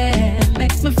girl when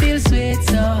makes me feel sweet,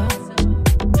 so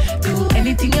do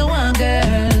anything you want,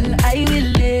 girl, I will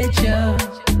let you.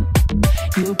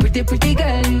 You pretty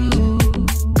girl, you.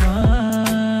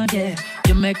 Yeah,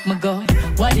 you make me go.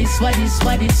 What is, girl?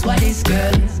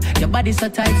 Your body so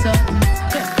tight, so.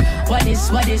 What is,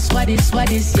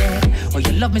 yeah. Oh,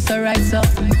 you love me so right, so.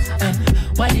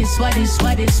 What is,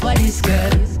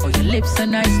 girl? Oh, your lips so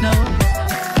nice, no.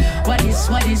 What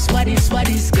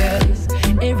is, girl?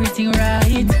 Everything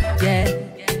right, yeah.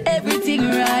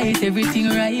 Everything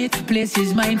right. Place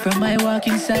is mine from my walk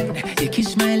inside. You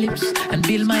kiss my lips and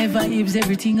build my vibes.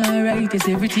 Everything alright, is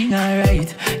everything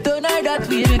alright. Don't know that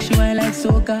way, make sure I like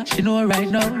soca. She know right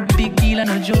now, big deal and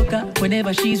a joker.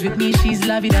 Whenever she's with me, she's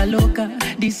la vida loca.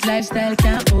 This lifestyle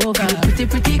can't over. You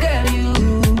pretty girl,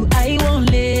 you. I won't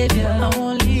leave you,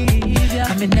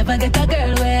 I may never get a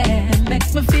girl when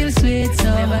makes me feel sweet,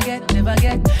 so never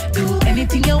get. Do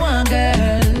anything you want,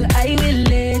 girl, I will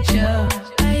let you.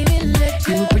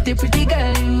 You pretty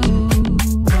girl, you.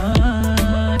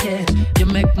 Yeah, you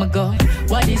make me go.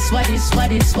 What is, girl?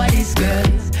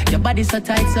 Your body so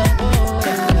tight, so.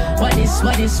 What is,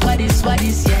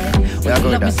 yeah. Oh, you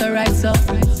love me so right, so.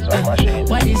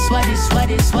 What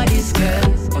is, girl?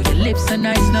 Oh, your lips so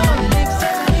nice, no.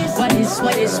 What is,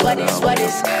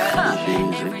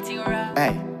 everything right.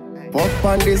 Hey. Up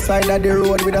on this side of the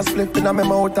road with a split in my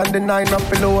mouth and the 9 up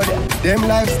below. Them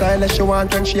lifestyle that she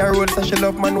want when she a road, so she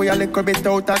love man we a little bit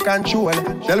out of control.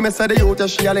 Tell me say the youth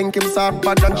she a link him soft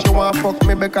bad and she want fuck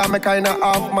me because me kinda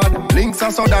half mad. Links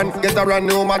are so done, get her a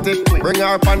pneumatic. Bring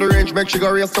her up on the range, make she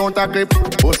go race out a clip.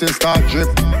 Pussy start drip.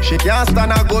 She can't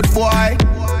stand a good boy.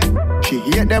 She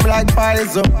hate them like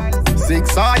poison.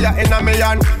 6 fire in a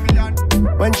million.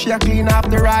 When she a clean off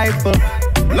the rifle.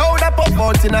 Load up a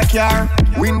boat in a car.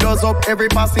 Windows up, every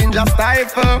passenger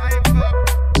stifle.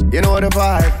 You know the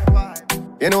vibe.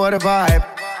 You know the vibe.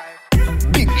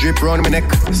 Big drip round my neck,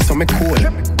 so me cool.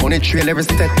 On the trail every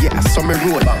step, yeah, so me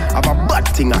roll. Have a bad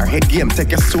thing, our head game,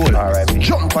 take your soul.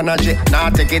 Jump on a jet, now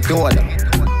take it all.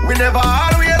 We never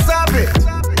always have it.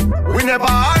 We never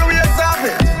always have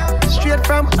it. Straight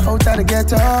from out of the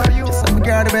ghetto. Just some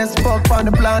girl the best fuck on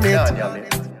the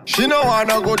planet. She no want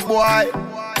no good boy.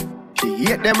 She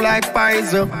hate them like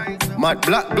poison. Mad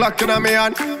black Glock in a me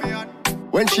hand.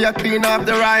 When she a clean off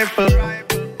the rifle.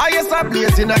 I used to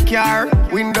blaze in a car.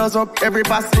 Windows up, every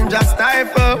passenger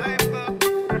stifle.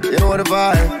 You know the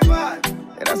vibe.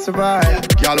 Yeah, that's the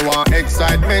vibe. Y'all want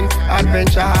excitement,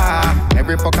 adventure.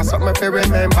 Every fucker something to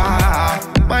remember.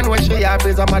 Man, when she have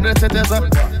is a mother citizen.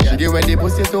 She give away the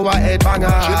pussy to a head banger.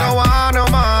 She don't want no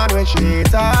man when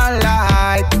she's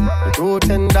alive. The too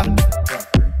tender.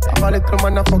 I'm a little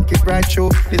man, I fuck it right through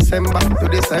December to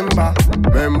December.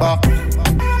 Remember,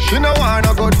 she no want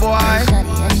no good boy.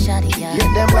 Get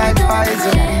them like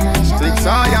poison. 6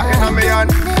 fire in a million.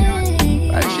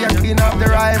 And she a clean up the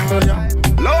rifle.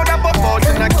 Load up a boat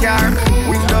in a car.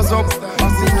 Windows up,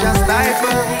 passenger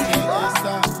stifle.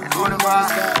 Go to bar.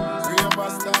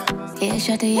 Yeah,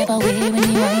 shawty ever way when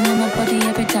you whine on my body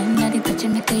every time that you touch it,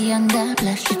 make the young guy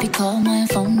blush. If you call my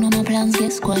phone, all my plans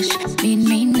get squashed. Need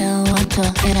me now, I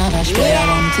talk in a rush, but I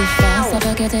want too fast, I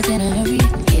forget it in a hurry.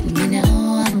 Hit me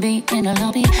now, I'll be in a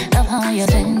lobby. Love how you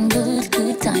been,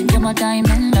 good time. You're my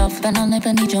diamond love, and I'll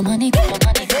never need your money.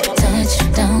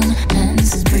 Touch down,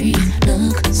 hands free,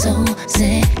 look so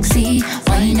sexy.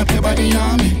 Wind up your body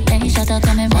on me. Hey, shut up,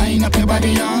 come and wind up your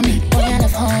body on me. Boy, I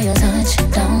love how you touch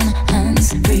down,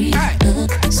 hands free.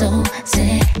 Look so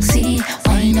sexy.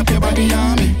 Wind up your body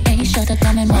on me. Hey, shut up,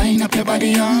 come and wind up your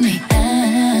body on me.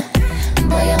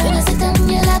 Boy, I wanna sit on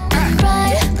your lap and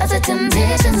cry, 'cause the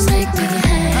temptations make me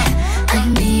high. I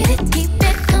need it, keep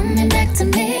it coming back to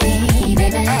me,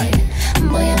 baby.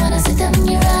 Boy, I wanna sit on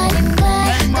your ride and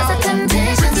cry, 'cause the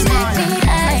temptations make me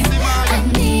high. I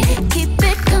need it, keep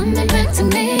it coming back to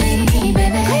me,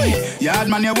 baby. Yard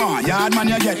man you want, yard man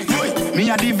you get. Me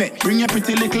a the vet, bring your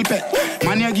pretty little pet.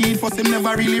 Man you give for him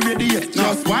never really ready yet.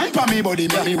 Just wine for me body,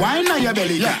 baby, wine on your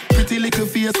belly. Yeah. Pretty little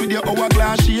face with your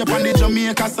hourglass shape, and the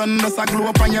Jamaica sun does a glow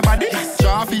up on your body.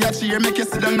 Draw for your chair, make you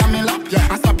sit down on me lap.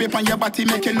 And stop it on your body,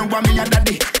 make you know what me a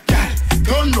daddy.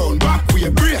 Turn round, back with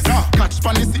your brace. Catch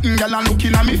pan the sitting girl and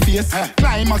looking at me face.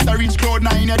 Climb up to reach cloud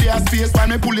 9 in their space. When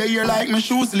me pull your ear like me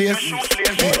shoes lace.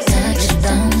 Touch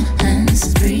down,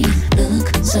 hands free, look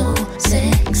so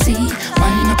sexy.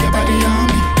 Wind up your body on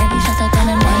me. Baby, shut up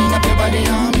and wind up your body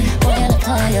on me. Boy, I love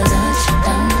how you touch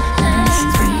down, hands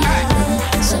free, look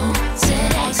so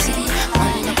sexy.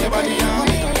 Wind up your body on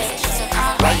me.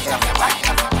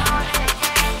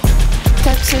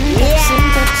 Texting,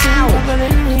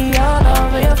 juggling me all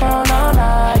over your phone all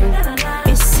night.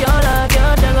 It's your love,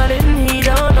 you're juggling me,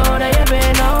 don't know that you've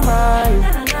been on mine.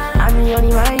 I'm the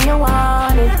only one you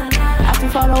wanted. I can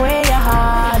follow where your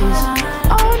heart is.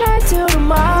 All night till the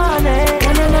morning.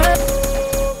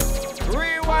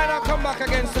 Rewind and come back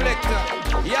again, selector.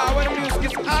 Yeah, when the music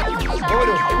is hot, hold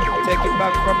on, take it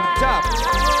back from the top.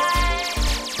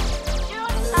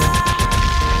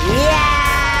 Yeah.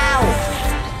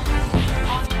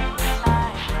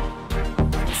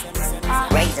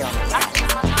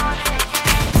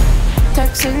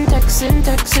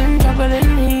 Texting,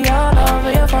 juggling me all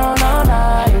over your phone all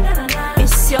night.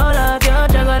 It's your love, you're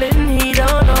juggling me,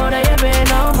 don't know that you've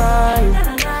been on mine.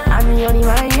 I'm the only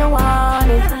one you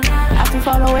wanted. I can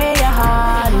follow where your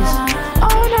heart is.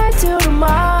 All night till the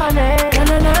morning.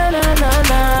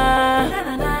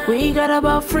 Na. We got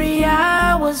about 3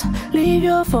 hours. Leave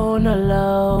your phone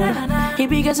alone. He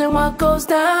be guessing what goes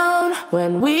down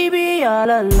when we be all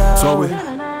alone. So we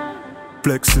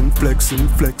flexing,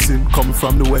 coming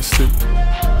from the western.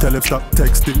 Tell him stop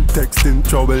texting,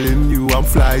 troubling you and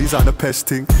flies on the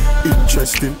pesting.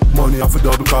 Interesting, money off a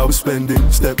double car we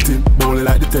spending. Stepped in, bowling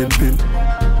like the 10 pin.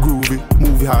 Groovy,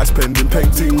 movie high spending.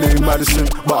 Painting name Madison,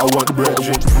 but I want the bread.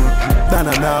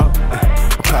 Now,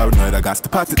 I'm paranoid, I got to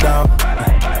pat it down.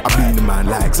 I beat the man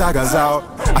like Zaga's out.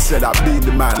 I said I beat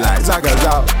the man like Zaga's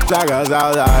out,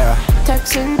 yeah.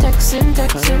 Texting,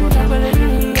 juggling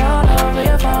me all over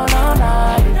your phone all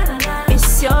night.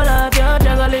 It's your love, you're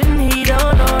juggling me,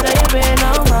 don't know that you've been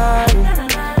on mine.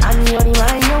 I'm the only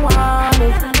one you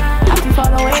wanted. I can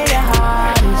follow where your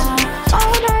heart is.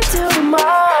 All night till the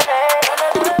morning.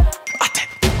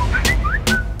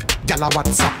 Gala,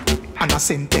 what's up? and I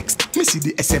send text. Me see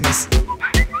the SMS.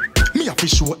 Me have to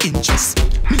show interest.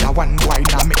 Me a one boy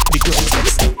now make the girl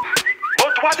text.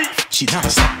 But what if she not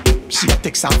stop? She a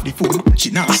text off the phone.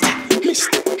 She not stop. Missed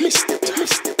it.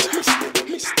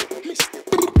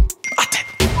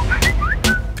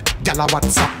 Gyal a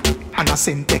WhatsApp and I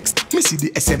send text. Me see the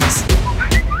SMS.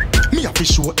 Me have to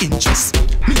show interest.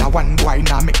 Me a one boy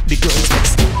now make the girl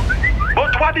text.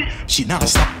 But what if she not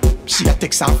stop? She a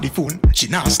text off the phone. She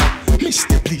not stop.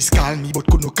 Mister, please call me, but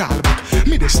could no call back.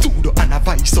 Me the studio and a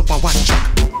voice up a one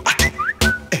track.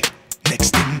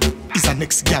 Next thing is a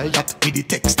next girl that me the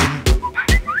texting.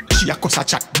 She a cuss a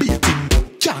chat baiting.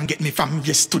 Can't get me from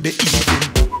yes to the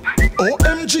evening.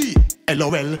 OMG,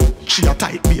 LOL. She a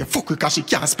type me a fuck cause she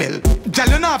can't spell. Girl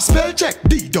you not have spell check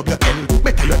DWL.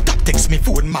 Better you tap text me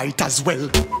phone might as well.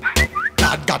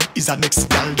 God is a next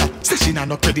girl that say she na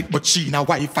no credit but she na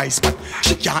Wi-Fi spot.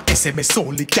 She can't SMS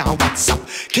only can't WhatsApp.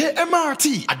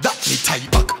 KMRT a that me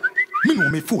type back. Me know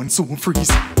me phone soon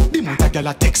freeze. The amount of girl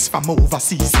a text from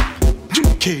overseas.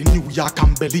 UK, New York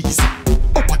and Belize.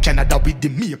 Upper Canada with the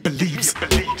maple leaves.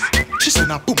 She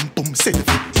send a boom boom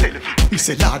selfie. Me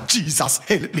say Lord Jesus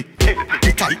help me.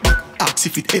 Me type back ask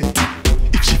if it healthy.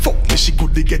 If she fuck me she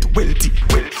goodly get wealthy.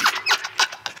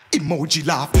 Emoji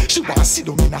laugh. She wanna sit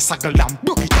down in a saddle and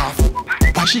broke it off.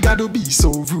 Why she gotta be so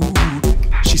rude?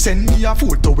 She send me a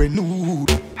photo when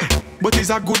nude. But it's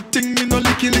a good thing me no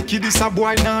licky this a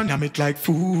boy now make like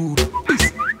food.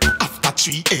 After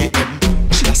 3 a.m.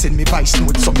 she a send me voice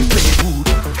note so me play good.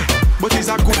 But it's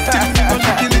a good thing me no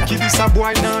licky this a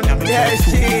boy now make like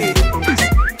food.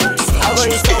 I go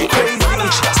so crazy.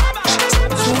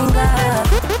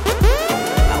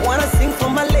 I wanna sing for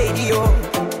my lady, yo.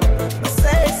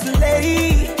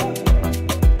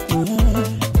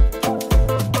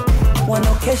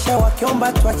 Wanaokesha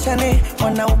wakiomba tuachane,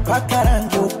 wanaupaka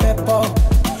rangi upepo.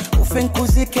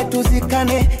 Ufinkuzike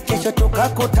tuzikane, kesho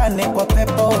tukakutane kwa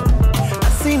pepo.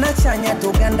 Asina chanya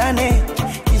tugandane,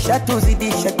 kisha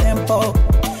tuzidishe tempo.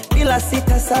 Bila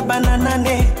 6, 7 na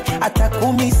 8, hata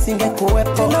 10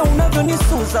 singekuwepo. Tena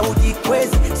unavyonisuza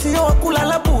ujikwezi, sio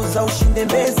wakulala buza ushinde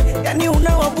mbezi. Yani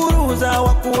unawaburuza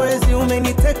wakuwezi,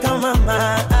 umeniteka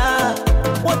mama.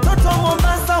 Watoto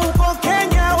Mombasa huko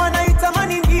Kenya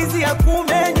wanaitamani ndizi ya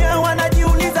kumenya.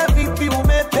 Wanajiuliza vipi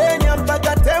umepenya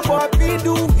mpaka tembo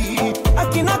apindui.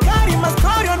 Akina Karima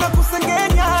story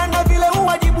wanakusengenya, na vile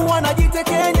uwajibu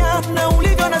wanajitekenya. Na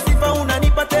ulivyo na sifa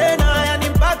unanipa tena, yani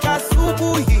mpaka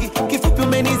asubuhi. Kifupi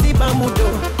umeniziba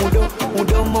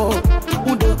mudomo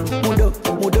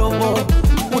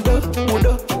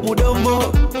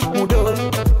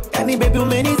yani baby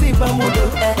umeniziba mudomo.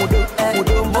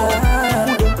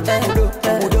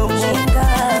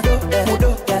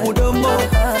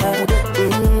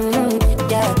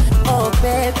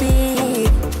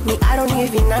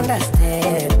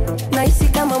 Understand. Naisi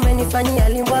kama umenifanyia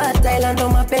limbwa Thailand ndo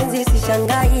mapenzi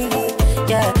sishangai.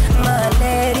 Yeah, my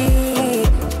lady,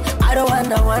 I don't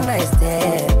wanna one night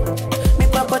stand.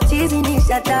 Mikwako chizi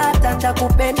nisha tata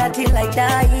kupenda till I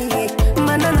die.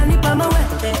 Manana nipa mawe,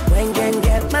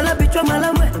 wengenge, mala bichwa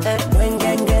mala mwe,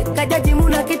 wengenge, kajaji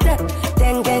muna kite,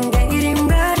 tengenge, ili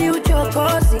mradi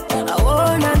uchokozi.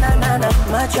 Aona na,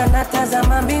 macho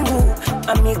natazama mbingu,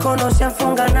 amikono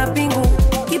shafunga na pingu.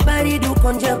 Kibaridi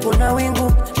uko nje kuna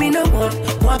wingu, minomo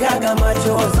mwagaga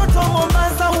macho. Watoto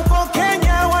Mombasa huko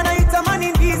Kenya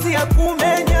wanaitamani ndizi ya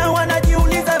kumenya.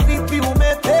 Wanajiuliza vipi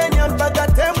umepenya mpaka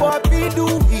tembo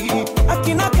apindui.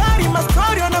 Akina Karima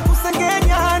story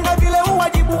wanakusengenya, na vile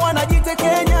uwajibu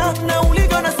wanajitekenya. Na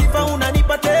ulivyo na sifa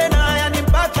unanipa tena, yani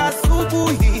mpaka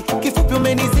asubuhi. Kifupi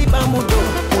umeniziba mudomo.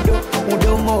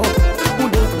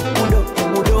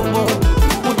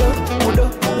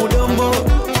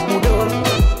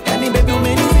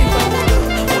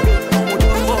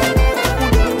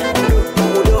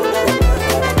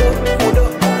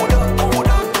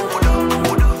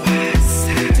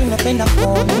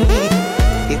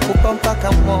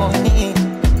 Mpaka mwoni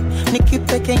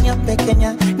nikipekenya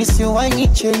nisiwahi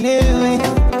nichelewe,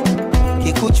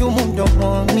 kikuchumu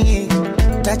mdomoni,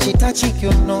 tachi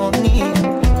kiunoni,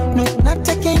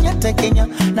 natekenya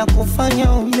na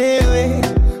kufanya ulewe.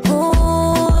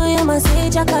 Ooh, you must say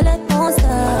chocolate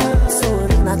monster.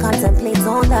 Soon I contemplate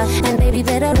on that. And baby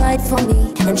better ride for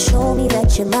me and show me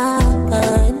that you're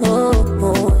mine.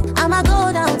 Oh, I'ma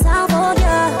go downtown for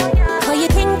ya. Call you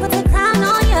king, put the crown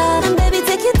on ya. And baby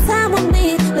take your time with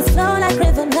me, let's flow like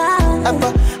river now.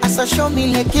 Aba, asa show me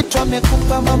like it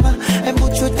amekupa mama. Embu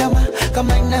chutama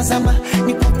kama inazama,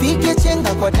 nikupige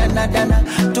chenga kwa dana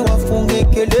tuwafunge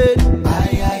kelele.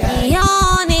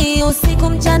 Yoni usiku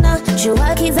mchana,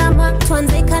 jua kizama,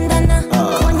 tuanze kandana.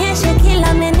 Konyeshe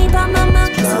kila menipa mama,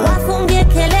 tuwafunge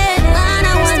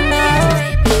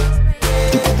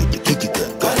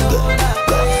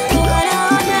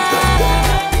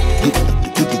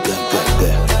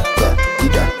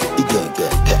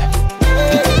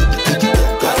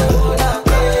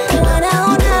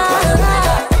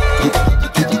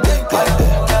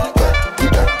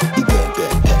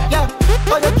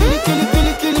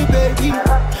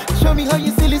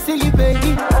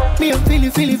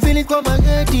feeling kwa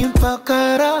mageti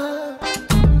mpakara.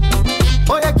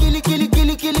 Oh yeah, killy,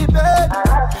 babe.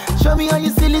 Show me how you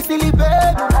silly,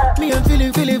 babe. Me I'm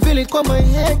feeling kwa my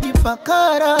head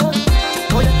mpakara.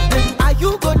 Oh yeah, are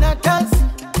you gonna dance?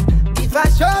 If I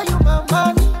show you my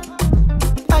money,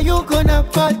 are you gonna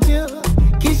party?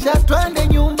 Kisha twende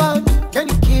nyumbani.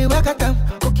 Yani kiweka tam,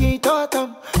 ukitoa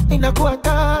tam, inakuwa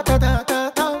ta.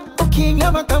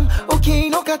 Ukinyama tam,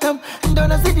 ukiinuka tam, ndo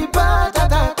nazidi pa ta.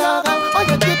 Oh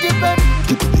yeah, get it baby.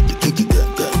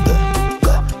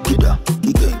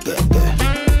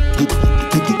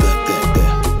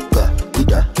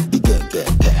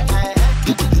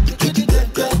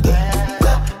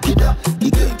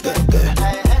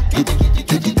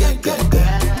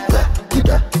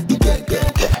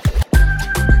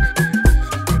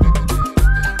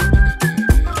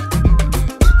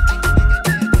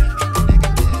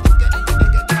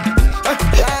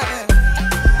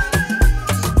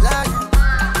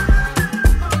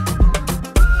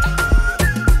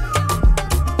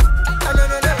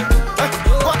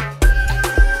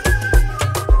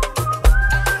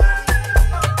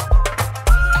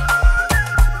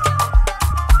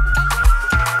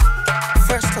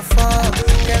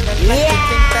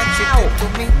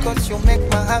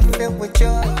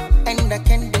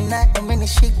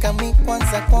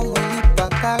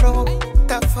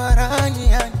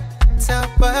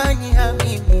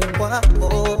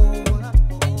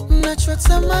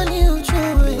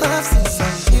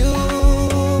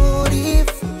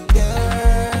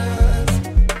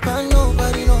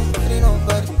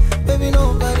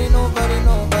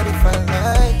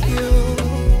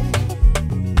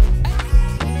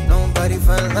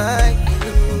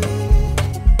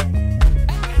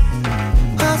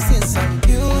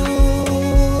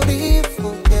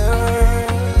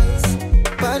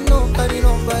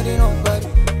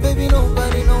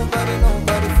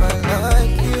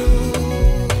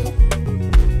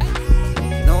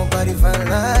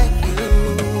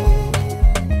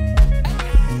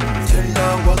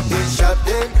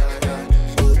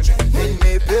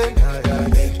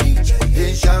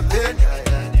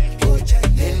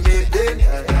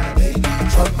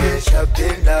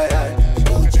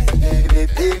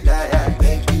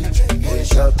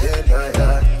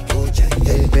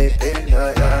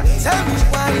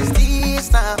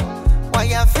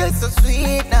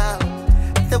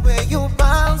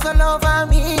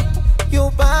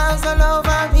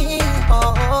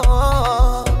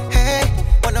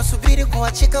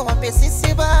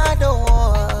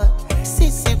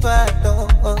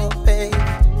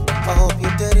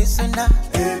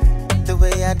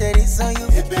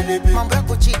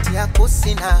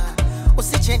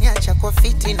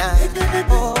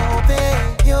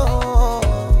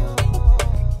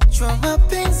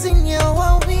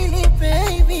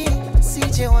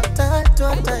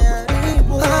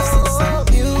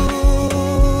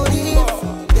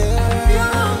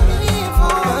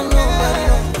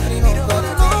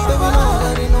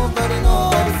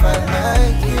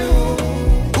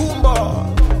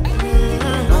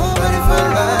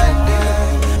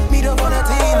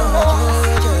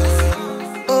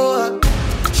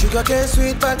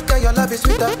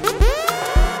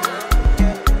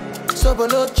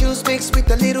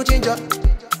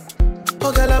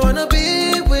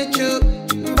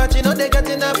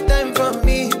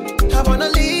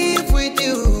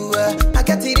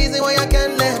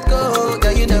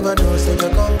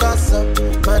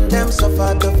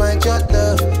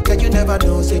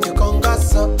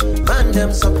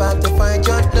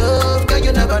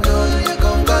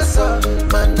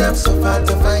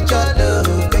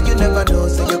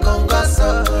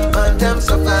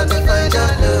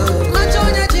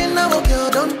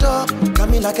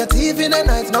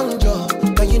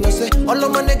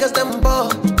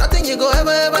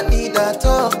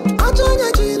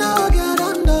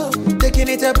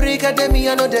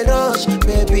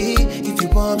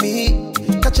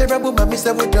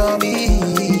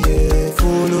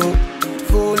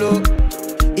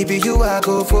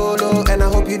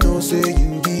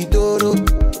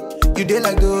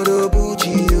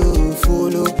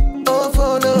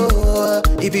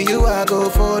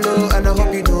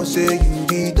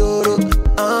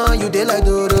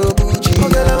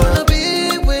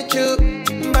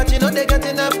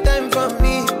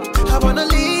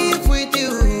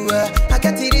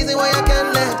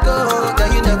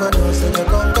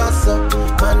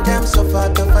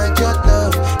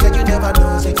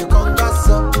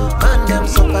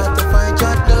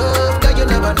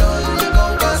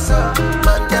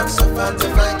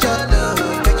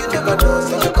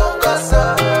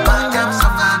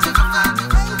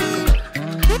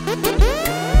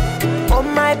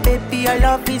 Your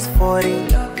love is foreign.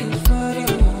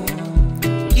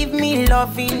 Give me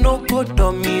loving, no good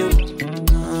on you.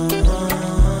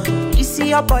 You see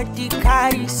your body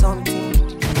carry something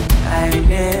I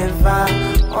never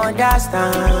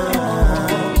understand.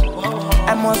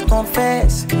 I must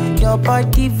confess, your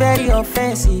body very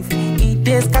offensive. It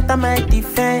is scatter my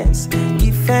defense,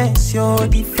 defense,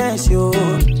 yo.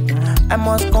 I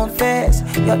must confess,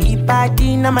 your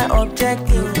body not my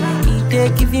objective. It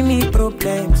is giving me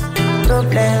problems,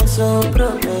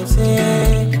 problems,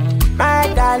 yeah. My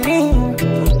darling,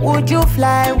 would you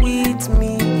fly with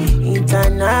me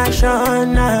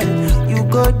international? You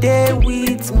go there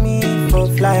with me for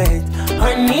flight,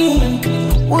 honey.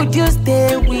 Would you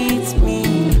stay with me?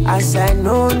 As I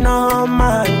know no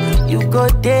man, you go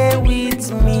there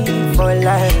with me for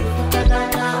life.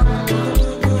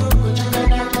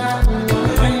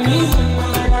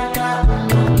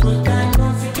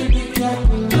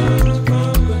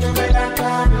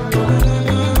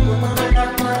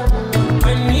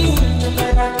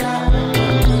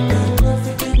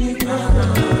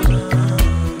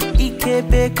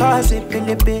 Because it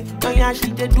pelepe, oh yeah,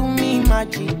 she dey do me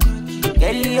magic.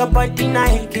 Girl, your body na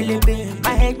ekelepe,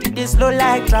 my head it dey slow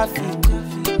like traffic.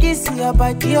 This your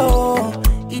body, oh,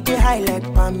 it dey high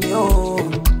like palmy, oh.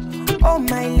 Oh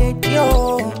my lady,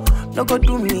 oh, no go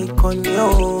do me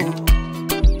conyo.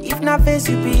 If na face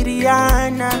you be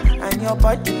Rihanna, and your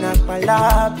body na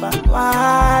palapa,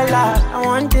 wala. I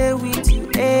want day with you,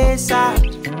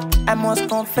 ASAP. I must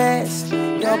confess,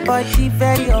 your body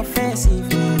very offensive.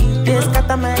 They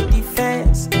scatter my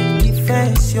defense,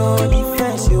 yo.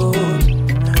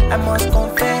 I must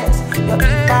confess, your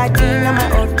body not my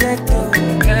objective.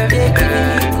 They giving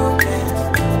me problems.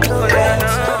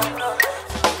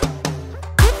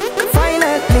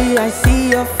 Finally, I see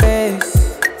your face.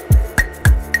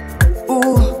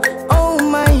 Ooh, oh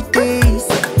my days.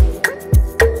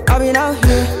 I've been out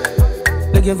here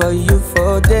looking for you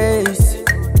for days.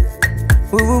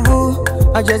 Ooh,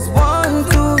 I just want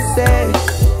to say.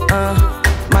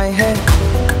 My head,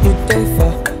 you take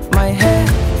for my head.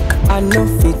 I know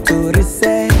fit to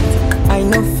reset, I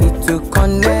know fit to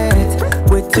connect.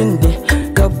 Waiting there,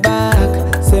 your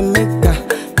back, say make a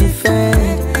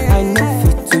defend. I know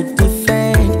fit to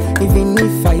defend, even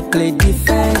if I play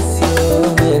defense.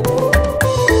 Yeah.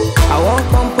 I won't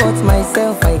comport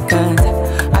myself, I can't.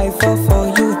 I fall for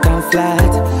you down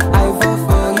flat. I fall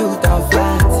for you down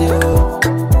flat, yo.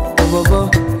 Go.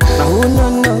 Now who no.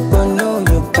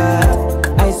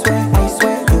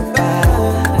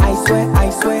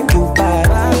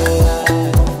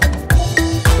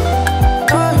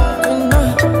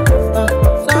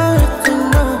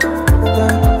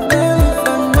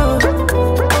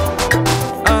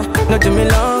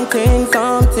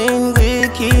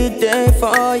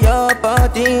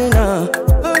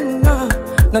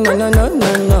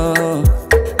 No.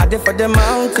 I did for the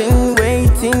mountain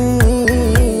waiting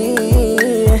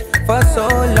for so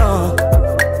long.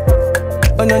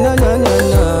 Oh no.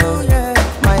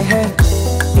 My head,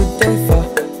 you there for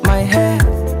my head.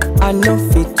 I know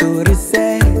fit to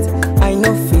reset, I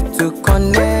know fit to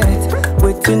connect.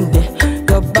 Waiting there,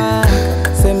 your back,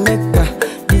 say make a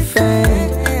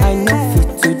defend. I know fit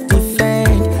to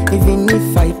defend, even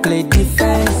if I play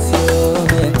defense.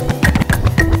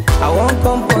 I won't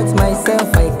comport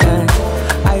myself, I can't.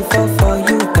 I fall for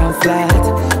you down flat.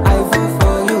 I fall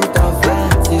for you down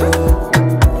flat, yo.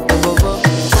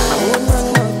 I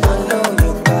won't know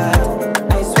you bad.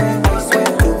 I swear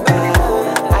you bad.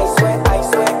 I swear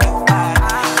you bad.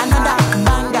 Another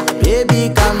banger. Baby,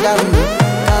 calm down.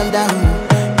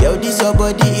 Yo, this your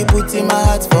body, it puts in my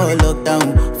heart for lockdown,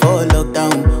 oh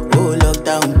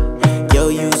lockdown. Yo,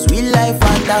 you sweet life,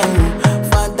 phantom.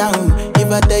 If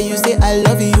I tell you say I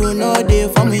love you, no day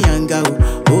for me, young girl.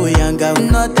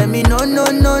 No tell me no. Oh.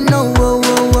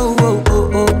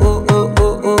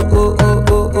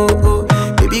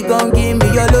 Baby, gon' give me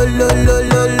your lo.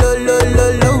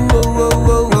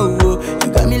 You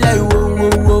got me like whoa.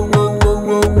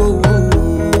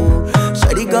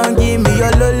 Shawty gon' give me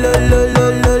your lo.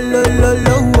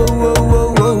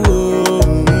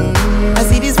 I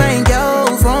see this fine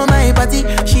girl from my party,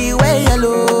 she wear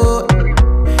yellow.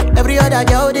 Every other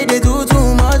girl they do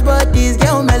too much, but this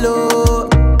girl mellow.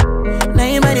 Now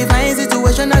in my divine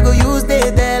situation, I go use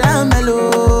they tell I'm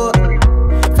mellow.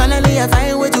 Finally I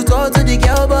find way to talk to the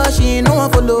girl, but she ain't no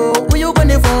one follow. Who you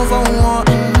gonna phone for one?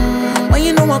 When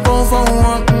you know I come for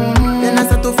one, then I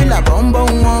start to feel a bum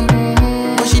one.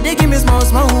 But she dey give me small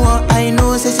one. I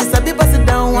know say she sabi pass it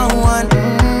down one.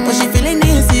 But she feeling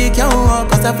insecure,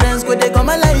 cause her friends go they go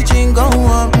my light ring go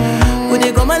on.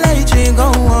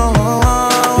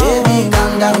 Baby,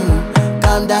 calm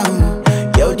down.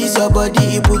 Yo, this your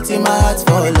body, it puts in my heart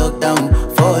for lockdown,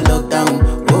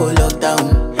 oh lockdown.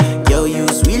 Yo, you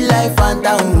sweet life,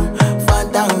 phantom,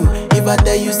 phantom. If I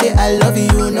tell you say I love you,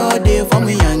 you know they for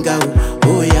me, young girl,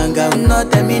 oh young girl. No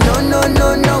tell me no, no,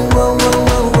 no, no, oh, oh,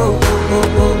 oh,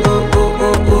 oh, oh, oh, oh,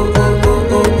 oh, oh, oh,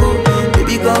 oh, oh.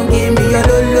 Baby, come give me your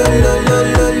lo, lo, lo, lo,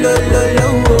 lo, lo, lo, lo,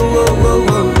 oh, oh, oh,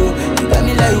 oh, oh. You got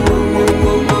me like oh, oh,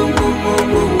 oh, oh, oh, oh,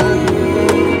 oh, oh.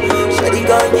 Shawty,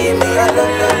 come give me your lo,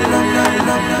 lo, lo, lo, lo,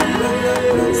 lo, lo, lo.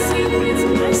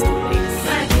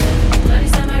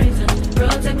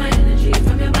 Protect my energy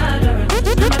from your bad aura. I'm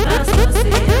a boss, I'll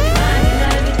see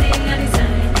everything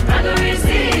anytime. I go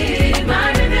receive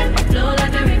my rhythm, flow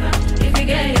like a river. If you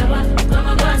get your walk, come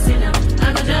on, go and sit down.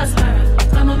 I go just para,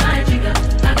 come on my trigger.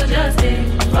 I go just stay,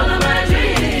 follow my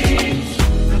dreams.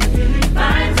 I'm feeling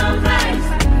vibes on vibes,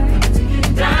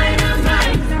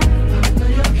 dynamite. No,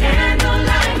 you can't no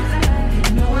lies.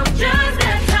 You know I'm just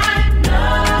that type. No,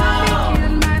 no.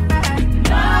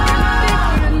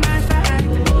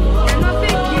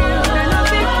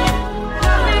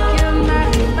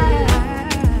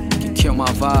 Kill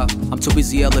my vibe. I'm too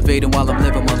busy elevating while I'm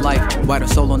living my life. Ride a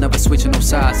solo, never switching no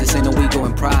sides. This ain't no ego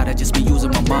and pride, I just be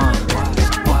using my mind.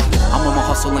 I'm on my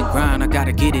hustle and grind, I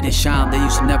gotta get it and shine. They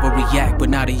used to never react, but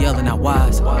now they yelling out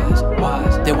wise.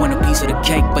 They want a piece of the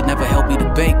cake, but never help me to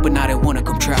bake. But now they wanna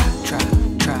come try.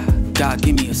 God,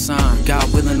 give me a sign.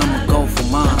 God willing, I'ma go for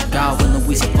mine. God willing,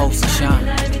 we supposed to shine.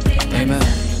 Amen,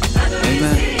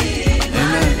 amen,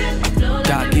 amen.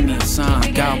 God, give me a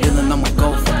sign. God willing, I'ma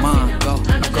go for mine. Go.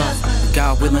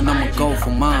 God willing, I'ma go for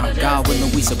mine. God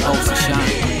willing, we supposed to shine.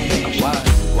 Why?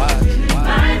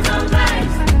 Vibes on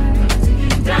vibes,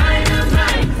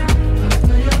 dynamite.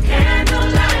 No, you can't no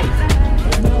lies.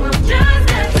 You know I'm just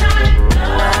that type.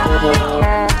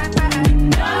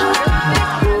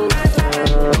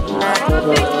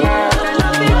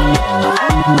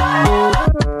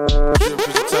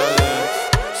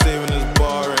 Saving is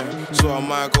boring, so I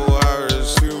might go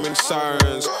Harris. Too many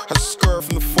sirens, had to skirt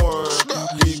from the forest.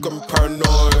 He got me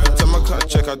paranoid. Tell my car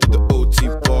check, I did the OT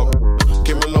pop.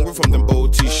 Came a long way from them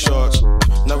OT shots.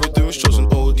 Now we're doing shows in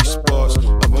all these spots.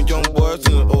 I'm a young boy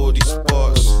in all these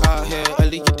spots. Out here,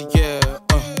 early get the year.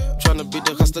 Tryna be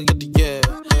the hustler, get the year.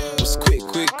 Was quick,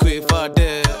 far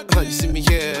there. You see me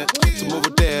here, some over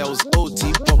there. I was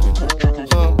OT popping.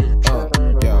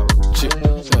 Yeah, shit.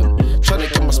 Tryna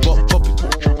get my spot popping.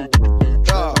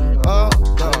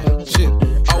 Shit.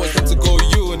 I was meant to go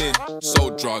uni,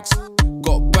 sold drugs,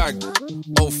 got bagged.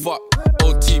 Oh fuck,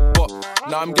 OT bop.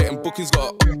 Now I'm getting bookings,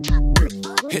 got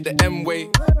hit the M-way,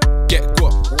 get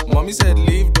got. Mommy said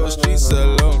leave those streets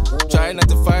alone. Trying 9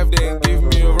 to 5, they ain't give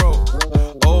me a roll.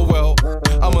 Oh well,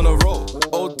 I'm on a roll.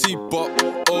 OT bop,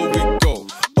 oh we go.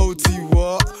 OT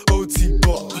what? OT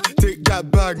bop. Take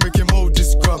that bag, make him hold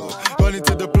this crap. Run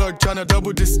into the plug, tryna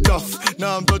double this stuff.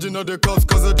 Now I'm dodging all the cops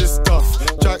cause of this stuff.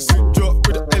 Tracksuit drop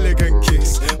with the elegant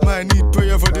kicks. Might need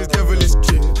prayer for this devilish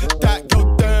chick. That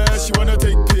girl there, she wanna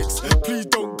take pics. Please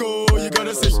don't go, you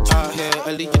gotta say out here,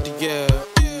 early get the year.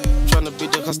 Tryna be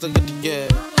the hustler, get the year.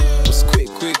 Was quick,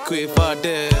 far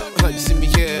there. You see me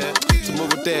here, some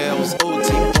over there. I was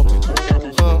OT popping.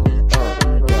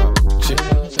 Yeah, shit.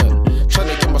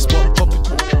 Tryna get my spot popping.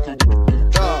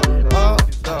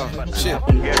 Shit.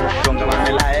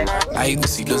 Ai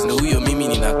usidoze huyo mimi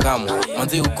nina kama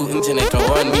manze huku nje naitwa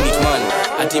 1 minute man.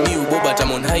 Ati mi uboba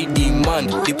tamon high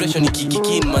demand. Depression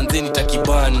ikikikin manze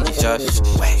nitakiban. Kishash,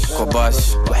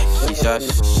 kobash, kishash,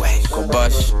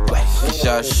 kobash,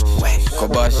 kishash,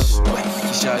 kobash,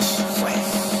 kishash.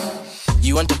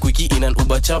 You want a quickie in an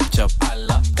Uber chap.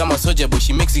 Kama soja boy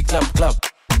she makes it clap.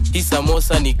 Hii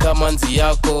samosa ni kama nzi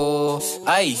yako.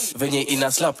 Ai, venye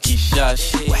ina slap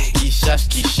kishash.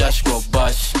 Kishash kwa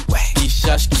bash.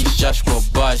 Kishash kwa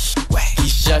bash.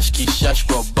 Kishash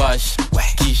kwa bash.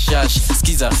 Kishash.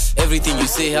 Skiza, everything you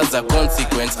say has a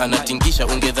consequence. Anatingisha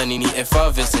ungedhani ni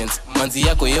effervescence. Manzi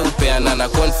yako yeupeana na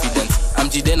confidence.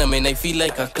 Amjidena man, I feel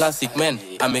like a classic man.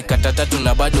 Amekata tatu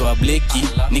na bado wa bleki.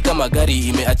 Ni kama gari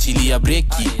imeachilia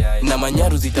breki. Na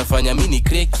manyaru zitafanya mini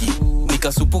kreki.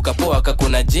 Nikasupuka poa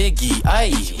kakona jegi.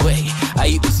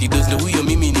 Ai usidoze huyo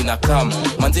mimi nina kama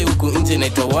manze huku nje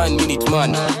naitwa 1 minute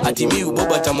man. Ati mi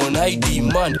uboba tamon high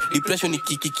demand. Depression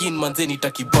ikikikin manze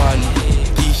nitakibani.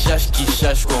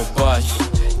 Kishash kwa bash.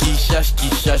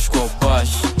 Kishash kwa bash.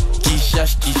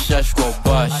 Kishash kwa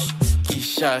bash.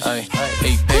 Kishash.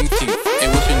 Hey painting, hey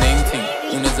what's your name thing?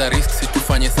 Unaweza risk si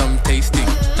tufanye some tasting.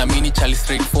 Na mini chali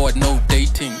straightforward no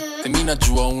dating. Mimi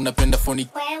najua unapenda phony.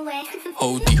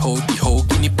 Hold,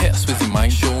 give me pass with your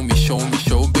mind.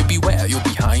 Show, baby where you're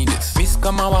behind this. Miss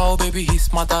kama wao baby his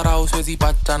matarao. Swezi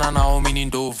patana nao mini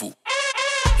ndovu.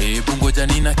 Hebu ngoja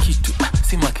nina kitu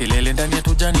si makelele ndani ya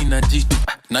tojani na jitu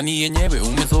nani yenyewe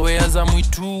umezoea za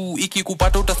mwitu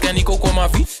ikikupata utasikia niko kwa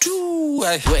mavitu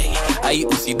ai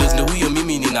usidozle huyo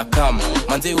mimi nina kama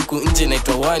manze huku nje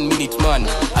naitwa 1 minute man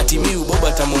ati mi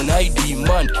uboba tamon ID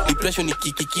man depression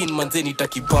ikikikin manze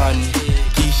nitakibani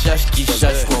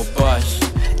kishash kwa bash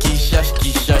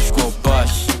kishash kwa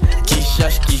bash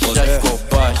kishash kwa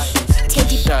bash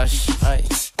kishash ai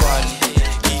kwani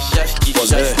kishash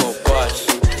kwa bash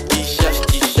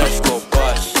kishash kwa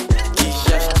bash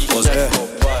kishash kwa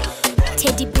bash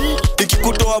Teddy B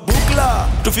ikikutoa bukla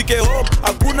tufike home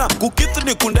hakuna kukitu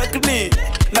ni kundakni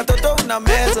na toto una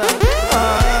meza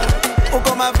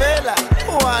uko mavela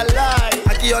walai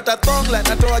akiota tongla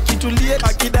natoa kitulie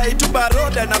akidai tu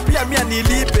baroda na pia mia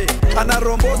nilipe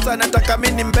anarombosa nataka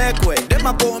mini mbekwe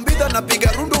dema bombida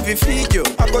napiga rundu vifijo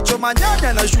akochoma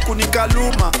nyanya na shuku ni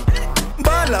kaluma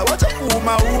mbala wacha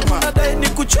kuuma nadai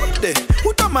nikuchode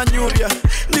utamanyuria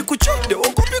nikuchode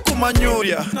ogopi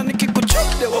kumanyuria na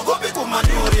nikikuchode ogopi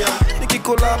kumanyuria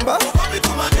nikikulamba ogopi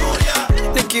kumanyuria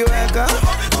nikiweka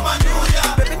ogopi kumanyuria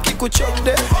baby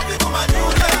nikikuchode ogopi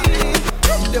kumanyuria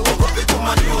chode ogopi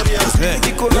kumanyuria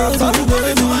nikikulamba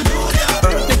ogopi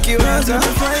kumanyuria nikiweka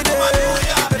Friday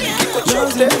baby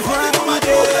nikikuchode ogopi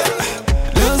kumanyuria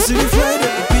Love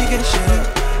Friday big and shit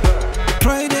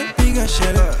Friday big and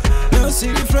shit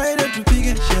City Friday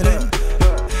tupige sherehe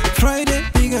Friday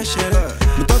piga sherehe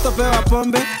mtoto pewa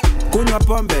pombe kunywa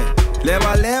pombe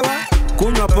lewa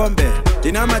kunywa pombe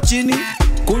inama chini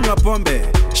kunywa pombe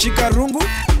shika rungu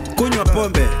kunywa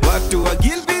pombe watu wa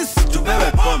Gilbis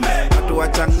tupewe pombe watu wa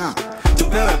Changa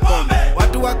tupewe pombe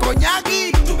watu wa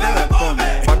Konyagi tupewe pombe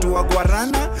watu wa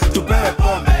Guarana tupewe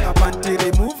pombe Panty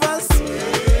removers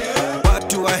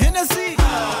watu wa Hennessy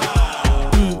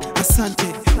asante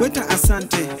weta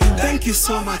asante thank you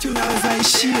so much unaweza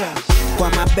ishia kwa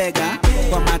mabega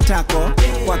kwa matako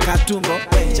kwa katumbo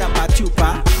chapa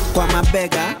chupa kwa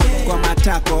mabega kwa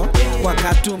matako kwa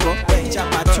katumbo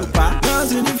chapa chupa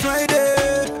Love ni Friday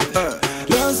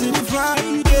Love ni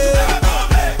Friday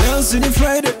Love ni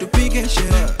Friday tupige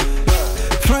sherehe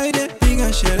Friday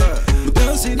piga sherehe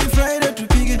Love ni Friday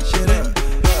tupige sherehe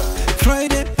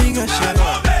Friday piga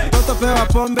sherehe mtoto pewa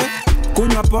pombe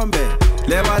kunywa pombe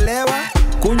lewa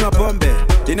kunywa pombe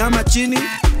inama chini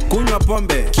kunywa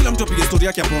pombe kila mtu apige story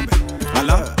yake ya pombe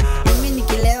ala mimi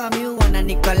nikilewa mimi huona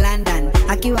niko London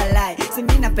akiwa live si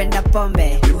mimi napenda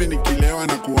pombe mimi nikilewa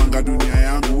na kuanga dunia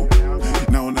yangu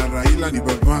naona Raila ni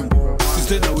babangu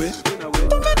sister na we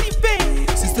pombe ni be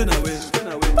sister na we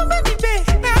pombe ni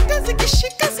be na hata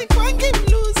zikishika sikwangi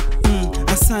blues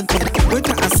asante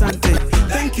weta asante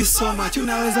thank you so much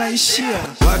unaweza ishia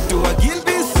watu wa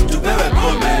Gilbis tupewe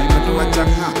pombe watu wa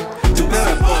Changa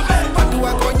tupewe pombe watu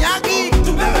wa Konyagi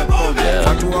tupewe pombe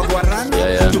watu wa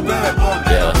Guarana tupewe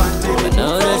pombe I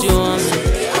know that you want me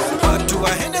watu wa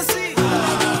Hennessy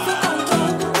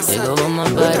take over my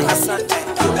body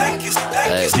thank you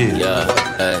hey, yeah,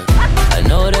 hey. I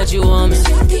know that you want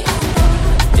me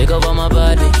take over my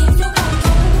body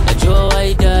najua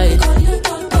why die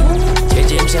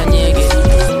cheche mshanyege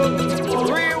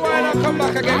come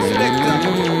back again,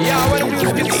 yeah, when we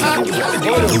get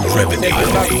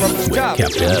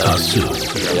Captain Kasu.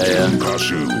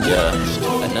 Yeah.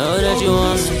 I know that you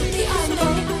want me.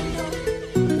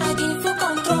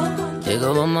 Take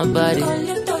over my body.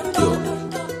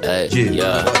 Hey,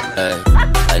 yeah, hey.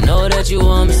 I know that you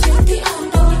want me.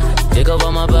 Take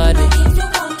over my body.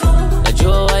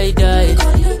 Najua why die.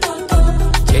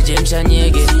 Cheche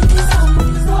mshanyege.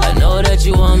 I know that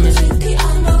you want me.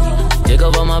 Take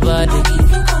over my body.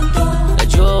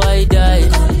 Najua why die.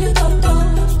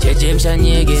 Cheche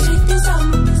mshanyege.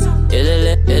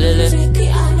 Elele.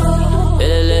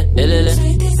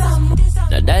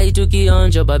 Nadai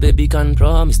tukionjo but baby can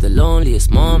promise the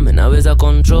loneliest moment naweza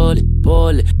control it.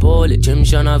 Pole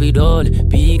chemsha na vidole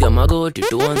piga magoti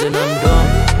tuanze na mdomo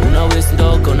una waist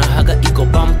ndogo na haga iko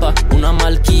pampa una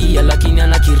malkia lakini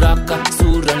ana kiraka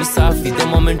sura ni safi the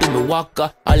moment umewaka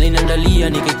aliniandalia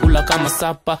nikikula kama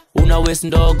sapa una waist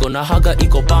ndogo na haga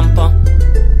iko pampa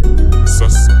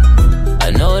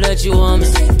I know that you want me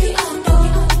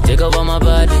take over my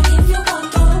body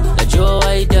najua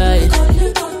why die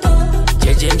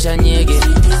cheche mshanyege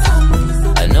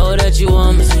I know that you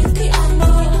want me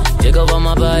take over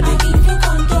my body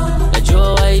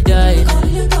najua why die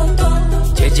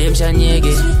cheche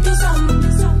mshanyege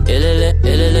elele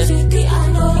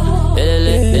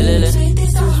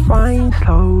Fine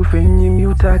slow venye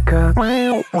miutaka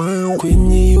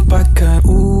kwenye upaka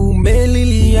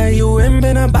umelilia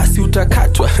yuembe na basi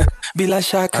utakatwa bila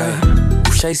shaka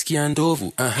ushaisikia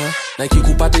ndovu na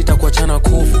ikikupata itakuachana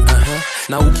kovu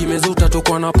na ukimeza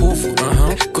utatokwa na povu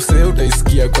kosea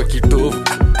utaisikia kwa kitovu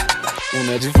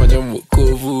unajifanya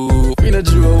mwokovu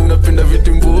minajua unapenda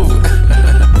vitu mbovu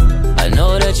I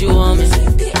know that you want me.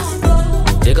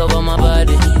 Take over my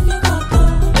body.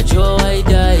 Najua I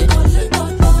die.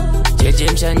 Jeje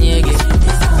mshanyege.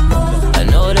 I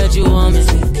know that you want me.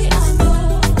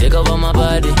 Take over my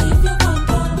body.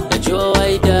 Najua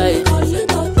I die.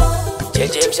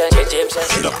 Jeje mshanyege.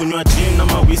 Ndakunywa gin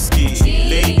ama whiskey.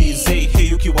 Ladies,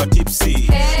 hey ukiwa tipsy.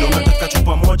 Na unataka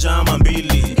chupa moja ama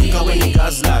mbili. Kawe ni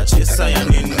gazla, chesa ya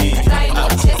nini?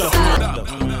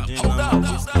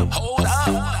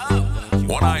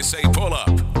 When I say pull up,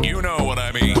 you know what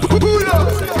I mean.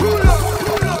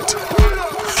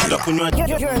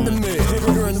 You're in the mix.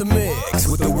 You're in the mix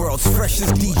with the world's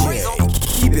freshest DJ.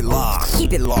 Keep it locked.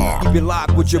 Keep it locked. Keep it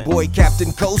locked with your boy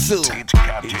Captain Kosu.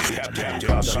 Captain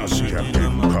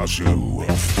Kosu.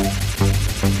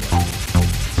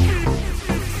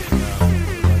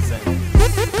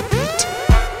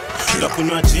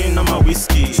 Ndakunywa gin ama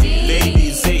whiskey.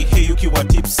 Ladies, hey ukiwa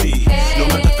tipsy. Na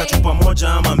unataka chupa moja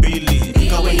ama mbili.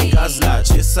 Kawe ni gazla,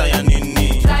 chesa ya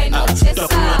nini?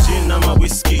 Ndakunywa gin ama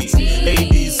whiskey.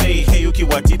 Ladies, hey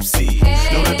ukiwa tipsy.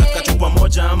 Na unataka chupa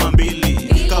moja ama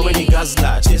mbili. Kawe ni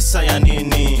gazla, chesa ya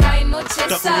nini?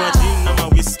 Ndakunywa gin ama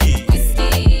whiskey.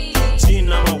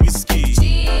 Gin ama whiskey.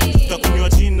 Ndakunywa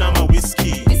gin ama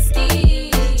whiskey.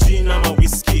 Gin ama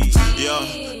whiskey. Yeah,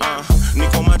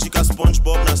 niko majika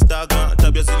SpongeBob na Staga.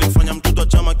 Tabia zilifanya mtoto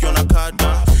chama kiona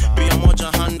kada. Pia moja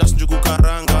handas njugu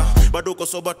karanga. Bado uko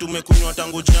soba tumekunywa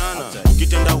tangu jana.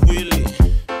 Kitenda wili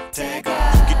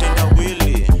Kitenda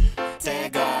wili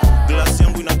Glass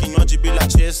yangu ina kinywaji bila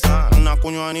chesa.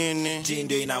 Nakunywa nini?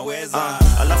 Ndio inaweza.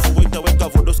 Alafu weka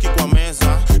vodoski kwa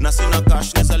meza. Na sina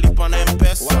cash nesa lipa na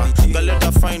M-Pesa.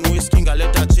 Ngaleta fine whiskey,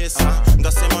 ngaleta chesa.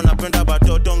 Ngasema napenda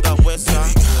batoto ngawesa.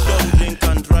 Don't drink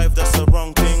and drive, that's the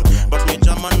wrong thing. But me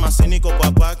German masiniko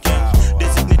kwa parking.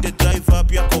 Designated driver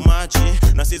pia kwa maji.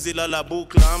 Na sisi lala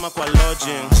bukla ama kwa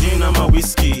lodging. Gin ama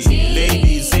whiskey.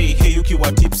 Ladies, hey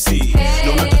ukiwa tipsy.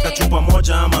 Na unataka chupa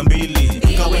moja ama mbili.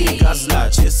 Kawe ni gazla,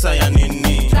 chesa ya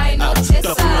nini?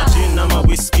 Utakunywa gin ama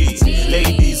whiskey.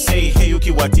 Ladies, hey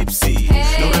ukiwa tipsy.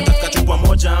 Na unataka chupa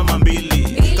moja ama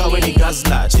mbili. Kawe ni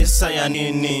gazla, chesa ya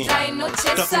nini?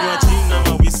 Utakunywa gin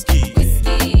ama whiskey.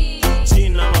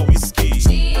 Gin ama whiskey.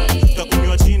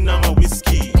 Utakunywa gin ama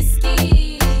whiskey.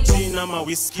 Gin ama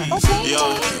whiskey.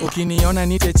 Ukiniona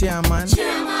nite chairman.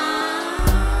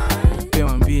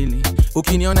 Pewa mbili.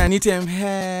 Ukiniona nite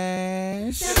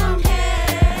mhesh.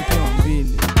 Pewa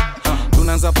mbili.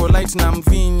 Tunaanza polite na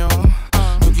mvinyo.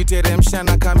 Tukiteremsha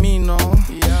na kamino.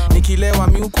 Nikilewa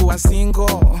miuku wa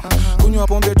singo. Kunywa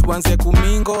pombe tuanze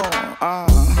kumingo.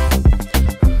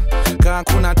 Kaa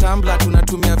kuna tumbler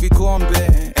tunatumia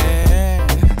vikombe.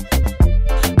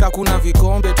 Kaa kuna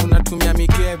vikombe tunatumia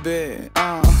mikebe.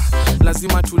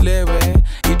 Lazima tulewe,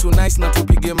 itu nice na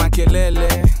tupige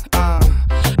makelele.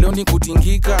 Leo ni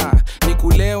kutingika, ni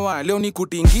kulewa, leo ni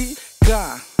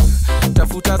kutingika.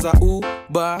 Tafuta za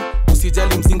Uber,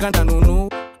 usijali mzinga ndanunu.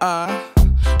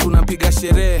 Tunapiga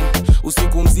sherehe,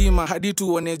 usiku mzima hadi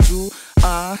tuone juu.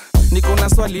 Niko na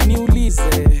swali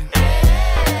niulize.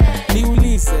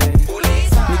 Niulize.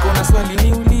 Niko na swali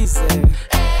niulize.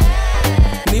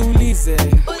 Niulize.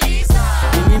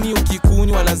 Ni nini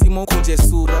ukikunywa lazima ukunje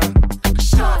sura?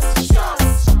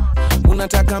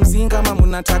 Munataka mzinga ama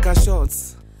munataka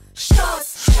shots?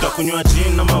 Takunywa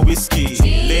gin ama whiskey.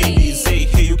 Ladies,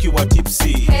 hey ukiwa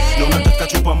tipsy. Na unataka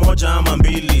chupa moja ama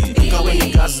mbili. Kawe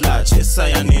ni gazla, chesa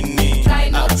ya nini?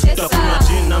 Takunywa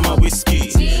gin ama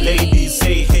whiskey. Ladies,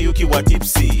 hey ukiwa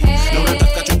tipsy. Na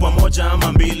unataka chupa moja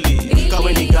ama mbili.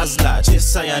 Kawe ni gazla,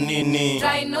 chesa ya nini?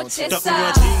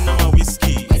 Takunywa gin ama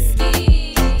whiskey.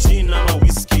 Gin ama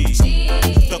whiskey.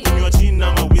 Takunywa gin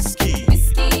ama whiskey.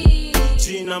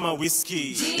 Gin ama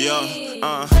whiskey. Yeah,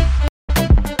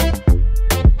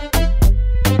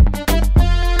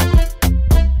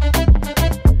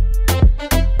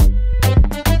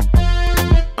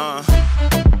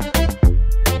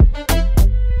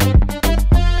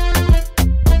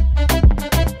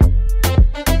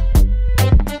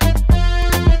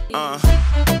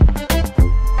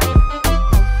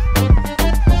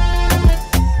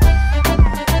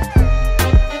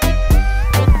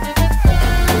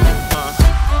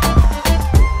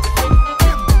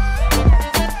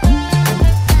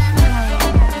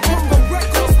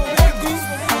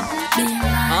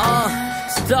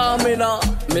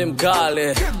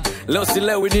 Mgale leo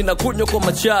silewi nina kunywa kwa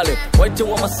machale. Waite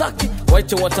wa Masaki,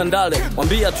 waite wa Tandale.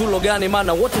 Mwambia tulo gani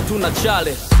maana wote tuna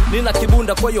chale. Nina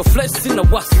kibunda kwa hiyo flesh sina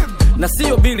wasi. na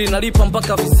sio bili nalipa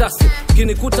mpaka visasi.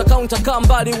 Kinikuta counter kaa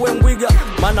mbali we mwiga,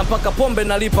 maana mpaka pombe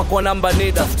nalipa kwa namba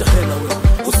nida. Tafuta hela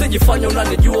wewe, usijifanye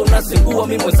unanijua unazingua,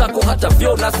 mimi mwenzako hata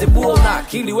vyo unazibua. Una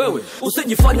akili wewe,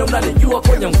 usijifanye unanijua,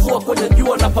 kwenye mvua kwenye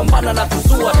jua napambana na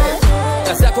tusua.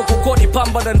 Kazi yako kukodi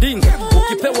pamba na ndinga,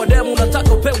 ukipewa demu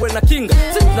unataka upewe na kinga.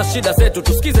 Sisi tuna shida zetu,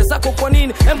 tusikize zako kwa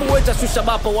nini? Hembu weta shusha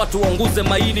bapa watu waunguze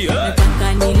maini.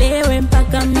 Mpaka nilewe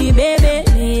mpaka mnibebe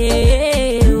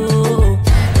leo,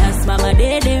 nasimama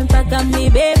dede mpaka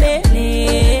mnibebe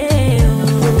leo.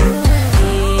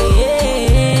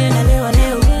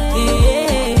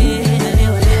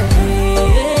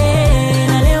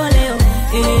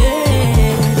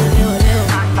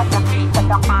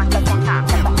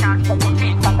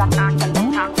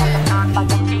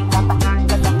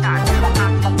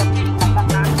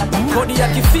 Kodi ya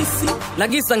kifisi na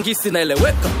gisa ngisi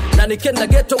naeleweka, na nikenda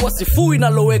ghetto wasifui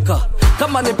naloweka.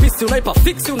 Kama ni pisi unaipa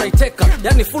fixi unaiteka,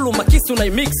 yani fulu makisi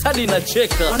unaimix hadi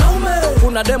inacheka.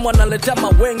 Kuna demo analetea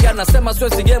mawenge, anasema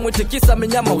siwezi game itikisa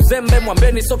minyama uzembe.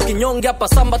 Mwambeni so kinyonge hapa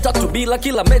samba tatu bila,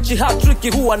 kila mechi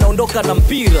hat-trick huwa anaondoka na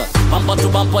mpira. Bamba tu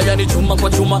bamba yani chuma kwa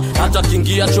chuma, hata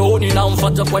kingia chooni na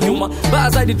umfata kwa nyuma. Baa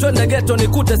zaidi twende ghetto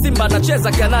nikute Simba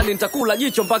anacheza kanani, nitakula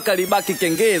jicho mpaka libaki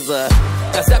kengeza.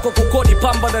 Kazi yako kukodi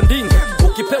pamba na ndinga,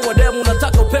 ukipewa demu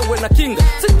unataka upewe na kinga.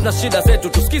 Sisi tuna shida zetu,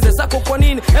 tusikize zako kwa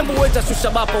nini? Hembu weta shusha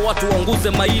bapa watu waunguze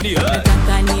maini.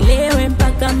 Mpaka nilewe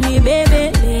mpaka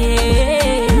mnibebe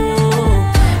leo,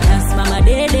 nasimama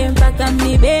dede mpaka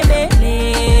mnibebe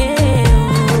leo.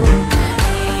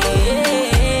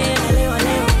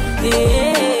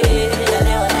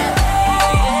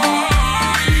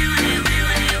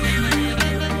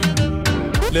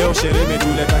 Leo sherehe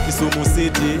imetuleta Kisumu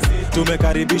City,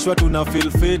 tumekaribishwa tuna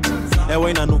feel fit.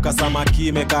 Ewe inanuka samaki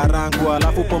imekarangwa,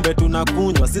 alafu pombe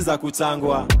tunakunywa si za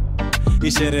kuchangwa.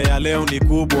 Ishere ya leo ni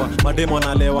kubwa, mademo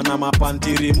analewa na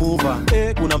mapanti remover.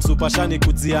 Kuna msupashani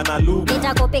kuzia na lugha,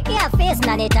 nitakupekea face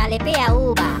na nitalepea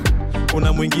uba.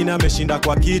 Kuna mwingine ameshinda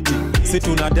kwa kiti, si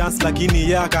tuna dance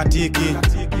lakini ya katiki.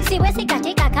 Siwezi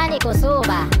katika kani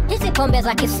kusuba, hizi pombe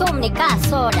za Kisumu ni kaa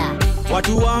soda.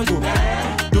 Watu wangu,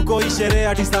 tuko ishere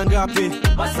hadi saa ngapi?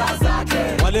 Masaa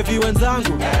zake. Walevi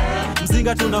wenzangu,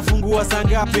 mzinga tunafungua saa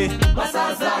ngapi?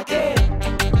 Masaa zake.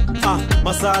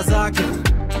 Masaa zake.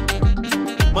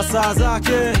 Masaa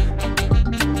zake.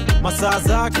 Masaa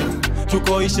zake.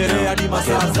 Tuko ishere hadi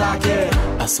masaa zake.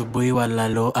 Asubuhi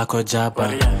walalo ako jaba,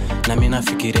 na mimi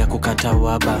nafikiria kukata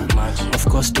waba. Of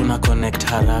course tuna connect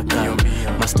haraka,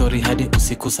 mastori hadi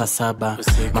usiku saa 7.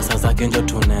 Masaa zake njo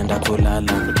tunaenda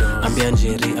kulala, ambia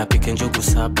Njeri apike njugu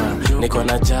 7. Niko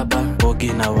na jaba, bogi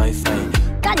na wifi,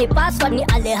 kani password ni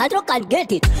Alejandro can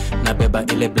get it. Nabeba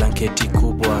ile blanketi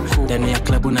kubwa, ndani ya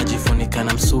klabu najifunika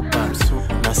na msupa,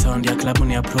 na sound ya klabu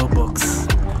ni ya Probox,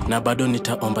 na bado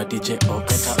nitaomba DJ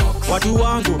Ox. Watu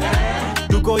wangu,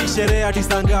 tuko ishere hadi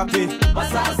saa ngapi?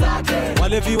 Masaa zake.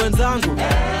 Walevi wenzangu,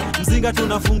 mzinga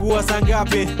tunafungua saa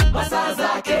ngapi? Masaa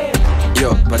zake.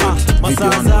 Yo, masaa zake.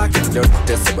 Masaa zake.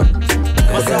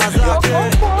 Masaa zake.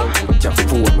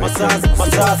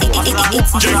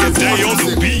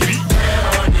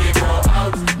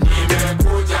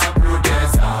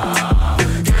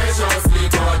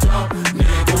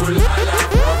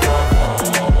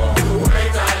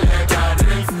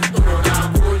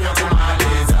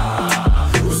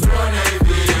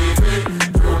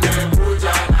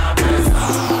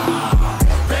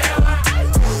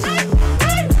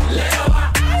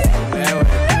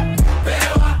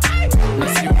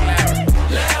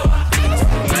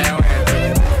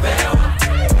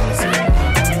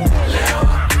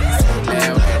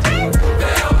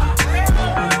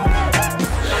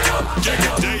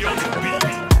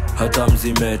 Hata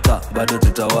mzimeta bado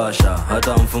tutawasha,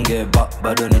 hata mfunge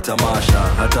bado ni tamasha,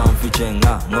 hata mfiche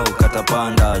ng'o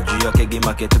katapanda juu ya kegi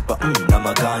maketupa na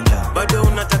maganja. Bado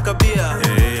unataka bia?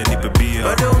 Nipe bia.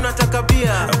 Bado unataka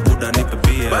bia? Buda nipe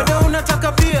bia. Bado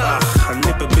unataka bia?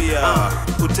 Nipe bia.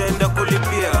 Utaenda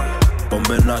kulipia.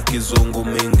 Pombe na kizungu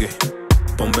mingi,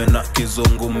 pombe na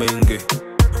kizungu mingi,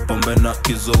 pombe na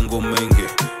kizungu mingi.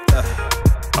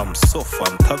 I'm so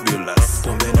fantabulous.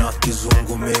 Pombe na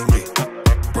kizungu mingi,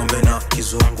 pombe na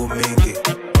kizungu mingi,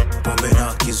 pombe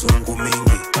na kizungu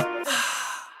mingi.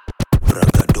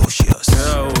 Bragadocious.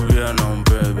 Uvia na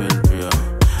umpebe pia,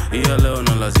 iya leo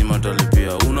na lazima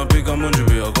talipia. Unapika munju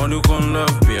pia, kwani uko in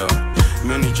love pia.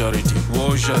 Mini charity,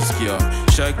 ushasikia.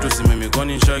 Shaik tusimimi,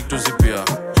 kwani shaik tusipia.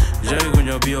 Jai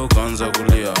kunywa bia ukaanza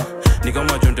kulia, ni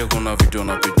kama jonte kuna vitu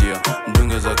unapitia.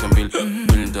 Mdunge zake mbili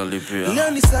nitalipia.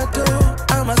 Leo ni Sato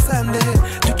ama Sunday,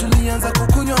 tutulianza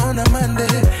kukunywa ona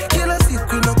Monday. Kila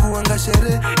siku inakuanga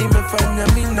sherehe, imefanya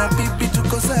mimi na bibi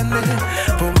tukosane.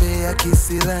 Pombe ya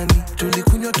majirani,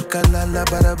 tulikunywa tukalala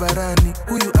barabarani.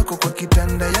 Huyu ako kwa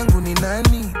kitanda yangu ni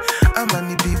nani? Ama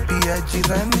ni bibi ya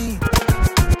jirani?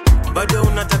 Bado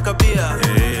unataka bia?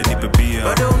 Nipe bia.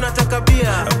 Bado unataka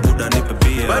bia? Buda nipe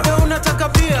bia. Bado unataka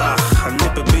bia?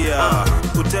 Nipe bia.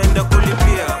 Utaenda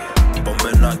kulipia.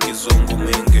 Pombe na kizungu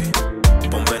mingi.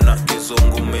 Pombe na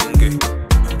kizungu mingi.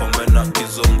 Pombe na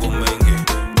kizungu mingi.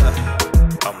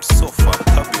 I'm so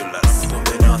fabulous.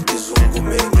 Pombe na kizungu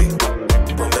mingi.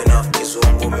 Pombe na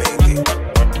kizungu mingi.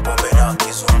 Pombe na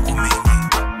kizungu mingi.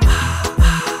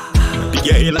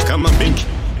 Piga hela kama benki.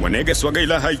 Wanege swaga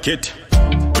ila haiketi.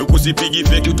 Ukusipigi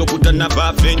feki utokuta na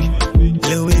bafengi.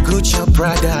 Louis Gucci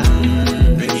Prada.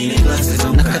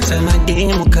 Nakata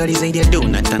mademu kali zaidi ya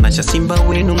dona. Tanasha simba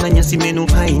wenu na nyasi menu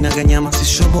haina ganyama.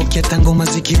 Sishoboki hata ngoma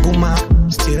zikibuma.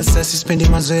 Still sa sispendi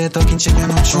mazoea tokincheka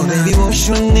na uchuna. Oh baby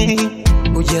woshuni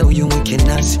uja uyu mwike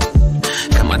nasi.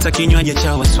 Kama takinywaji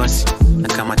cha waswasi. Na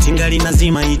kama tingali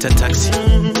nazima ita taxi.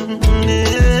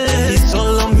 It's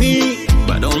all on me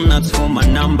but don't ask for my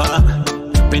number.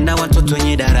 Penda watoto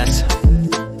wenye darasa.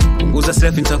 Punguza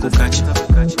selfie nitakukacha.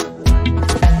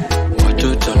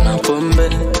 Watoto na pombe,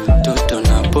 toto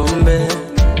na pombe,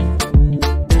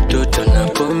 toto na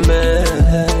pombe.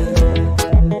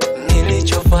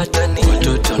 Nilichofuata ni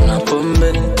watoto na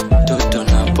pombe, toto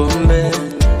na pombe,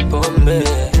 pombe,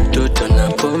 toto na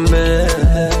pombe,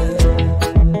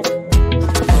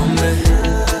 pombe.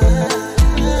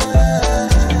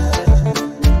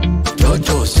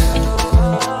 Totos.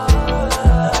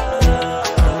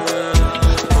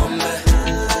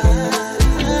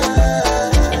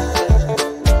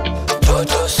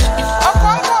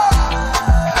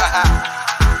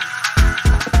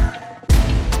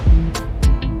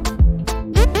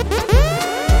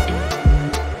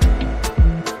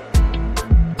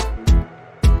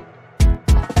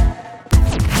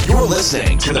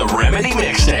 Listening to the Remedy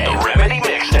Mixtape. The Remedy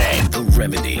Mixtape. The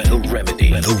Remedy. The Remedy.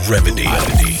 The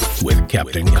Remedy. With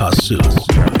Captain Kasu.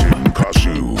 Captain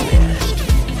Kasu.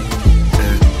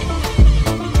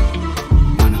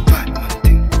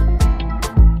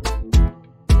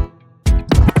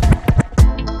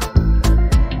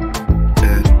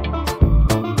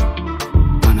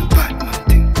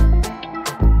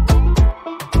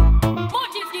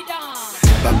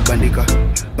 Bakbandika,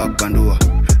 bakbandua.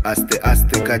 Aste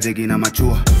aste kajegi na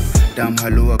machua. Dam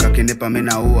halua kakinipa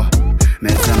mina ua.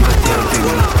 Meza mati ya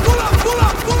utimina.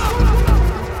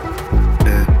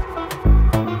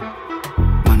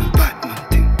 Mana Batman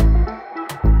ting.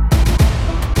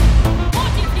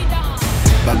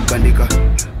 Bakbandika,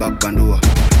 bakbandua.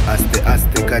 Aste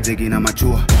aste kajegi na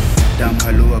machua. Dam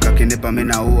halua kakinipa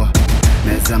mina ua.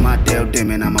 Meza mati ya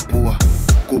utimina mapua.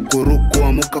 Kukuruku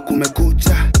amuka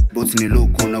kumekucha. Boots ni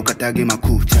luku na ukatagi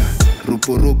makucha.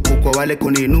 Rupurupu kwa wale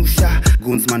kuninusha.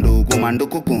 Guns mandugu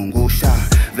manduku kungusha.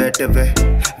 Veteve,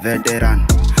 veteran.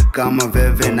 Kama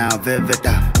veve na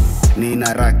veveta.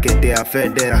 Nina rakete ya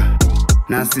federa.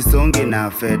 Na sisongi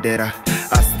na federa.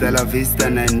 Hasta la vista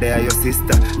naendea yo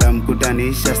sister.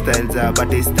 Tamkutanisha style za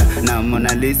Batista. Na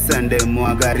Mona Lisa nde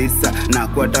muagarisa. Na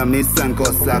kwata misa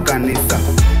nkosa kanisa.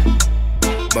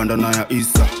 Bandana ya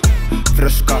Isa.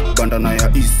 Freshka bandana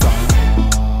ya Isa.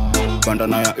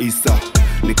 Bandana ya Isa.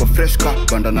 Niko freshka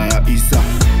bandana ya Isa.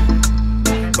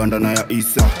 Bandana ya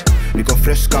Isa. Niko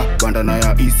freshka bandana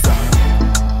ya Isa.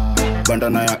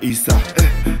 Bandana ya Isa.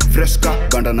 Freshka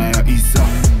bandana ya Isa.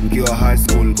 Mkiwa high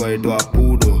school kwa edoa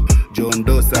pudo. John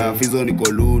Dosa fizo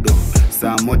niko ludo.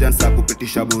 Saa moja nsa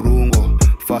kupitisha burungo.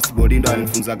 Fast body ndo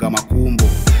alinifunzaga makumbo.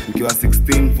 Mkiwa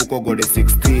 16 fuko gode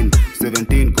 16.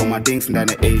 17 koma dings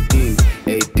ndane 18.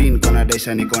 18 kona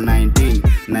desha niko 19.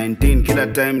 19 kila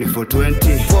time ni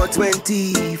 420.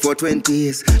 420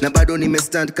 years. Na bado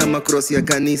nimestand kama cross ya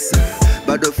kanisa.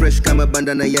 Bado fresh kama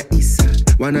bandana ya Isa.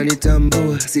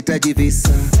 Wananitambua sitaji visa.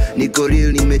 Niko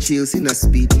real nimechill sina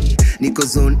speedy. Niko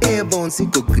zone airborne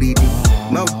siko greedy.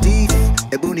 Mouth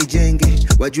ebu nijenge.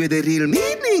 Wajue the real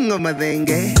meaning of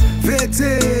madhenge.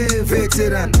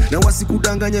 Veteran. Na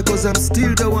wasikudanganye cause I'm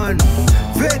still the one.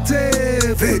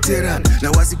 Veteran.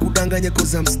 Na wasikudanganye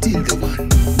cause I'm still the one.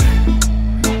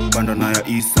 Bandana ya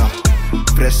Isa.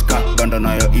 Freshka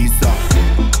bandana ya Isa.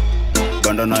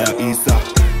 Bandana ya Isa.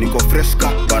 Niko freshka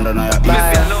bandana ya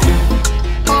Isa.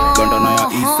 Bandana ya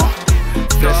Isa.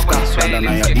 Freshka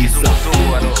bandana ya Isa.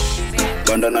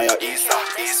 Bandana ya Isa.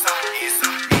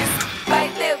 By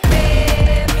the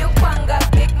way, mi ukwanga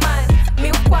big man.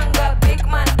 Mi ukwanga big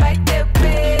man. By the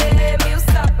way, mi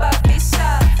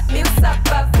usababisha. Mi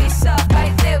usababisha. By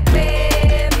the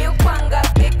way, mi ukwanga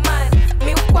big man.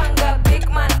 Mi ukwanga big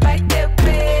man. By the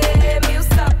way, mi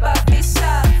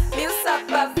usababisha. Mi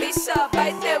usababisha.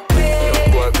 By the way,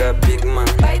 mi ukwanga big man.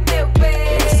 By the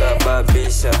way, mi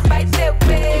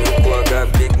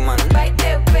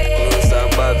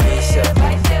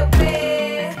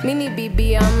mini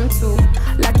bibi ya mtu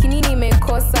lakini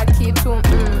nimekosa kitu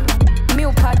mi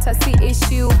upata si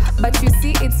issue but you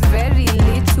see it's very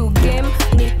little game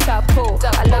ni chapo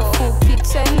alafu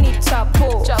kitchen ni chapo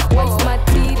white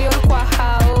material kwa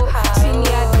hao chini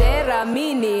ya dera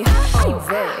mini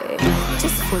hive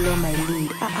just follow my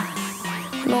lead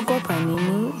nogopa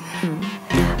nini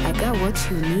I got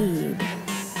what you need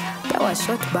dawa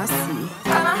shot basi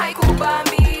kama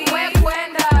haikubambi we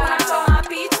kwenda unachoma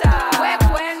picha we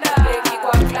kwenda beki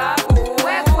kwa klabu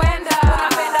we kwenda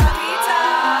unapenda pita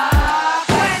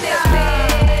kwende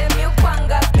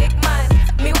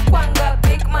mi ukwanga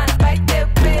big man by the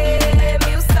way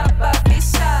mi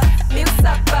usababisha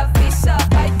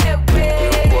by the way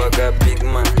ukwaga big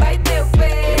man by the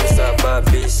way mi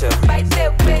usababisha by the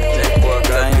way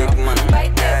ukwaga big man by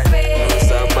the way mi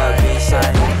usababisha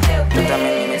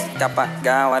Tapa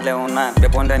gawa leo na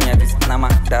bebo ndani ya visi na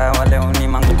madawa leo ni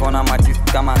manguko na matis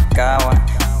kama kawa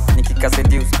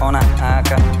nikikaseti usona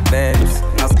haka babes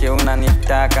nasikia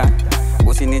unanitaka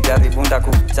usinijaribu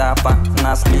ndakuchapa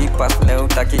na slippers leo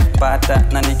utakipata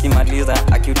na nikimaliza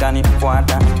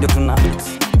akiutanifuata ndio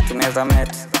tunaweza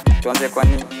met tuanze kwa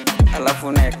nini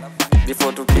alafu neck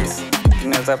before to kiss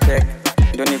tunaweza pek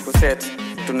ndio ni kuset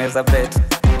tunaweza bet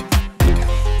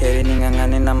heri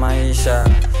ning'ang'ane na maisha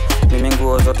mimi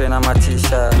nguo zote na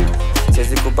matisha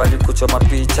siwezi kubali kuchoma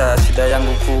picha shida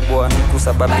yangu kubwa ni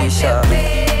kusababisha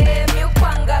mi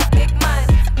ukwanga big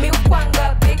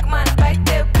man by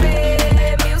the way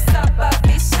mi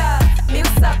usababisha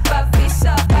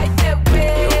by the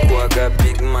way ukwaga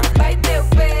big man by the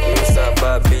way mi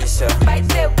usababisha by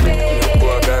the way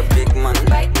ukwaga big man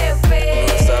by the way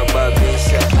mi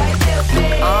usababisha by the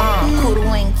way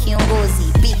Kuruwen kiongozi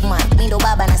big man mindo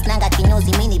baba na snanga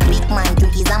kinyozi mini big man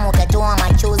tukizama utatoa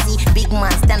machozi big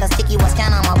man standards cheki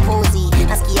wasichana mapozi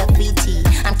nasikia fiti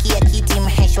amkia kiti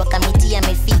mheshwa kamiti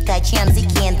amefika chia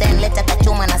mziki and then leta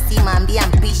kachoma na sima ambia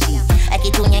mpishi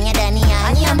akitunyanya dania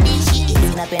ania mpishi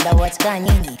napenda watika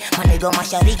nyinyi manigo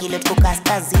mashariki leo tuko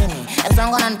kaskazini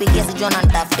exango ananipigia sijua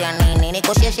ananitafutia nini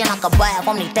niko sheshe na kabaya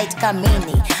kwa mnitight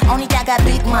kamini au nitaka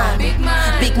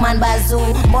big man bazu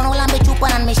mbona ulambe chupa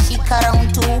na nimeshika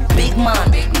round 2 big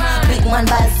man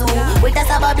bazu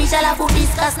witasababisha lafu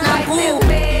discuss na mguu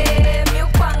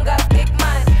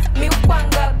mi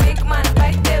ukwanga big man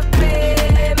by the way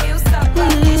mi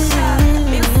usababisha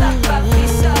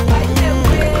by the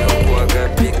way ukwaga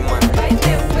big man by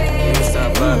the way mi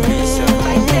usababisha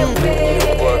by the way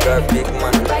ukwaga big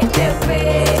man by the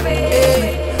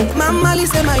way mama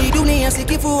alisema hii dunia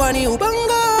sikifuani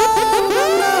ubanga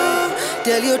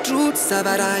tell your truth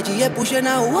sabaraji epushe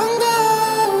na uongo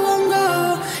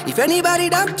if anybody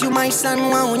doubt you my son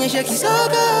waonyeshe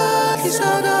kisogo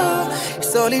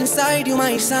it's all inside you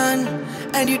my son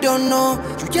and you don't know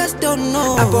you just don't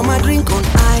know I pour my drink on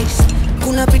ice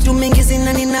kuna vitu mingi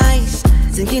zinani nice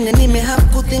zingine nime have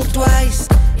to think twice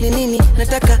ni nini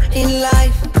nataka in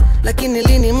life lakini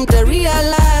lini mta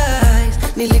realize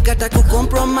nilikata ku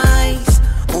compromise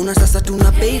una sasa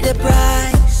tuna pay the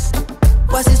price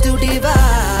was it to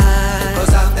divide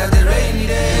 'cause after the rainy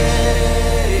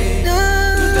day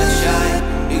to the shine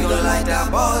we gonna light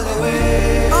up all the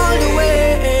way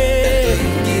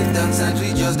give thanks and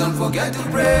rejoice don't forget to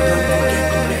pray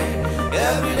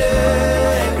every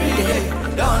day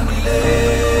don't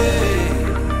delay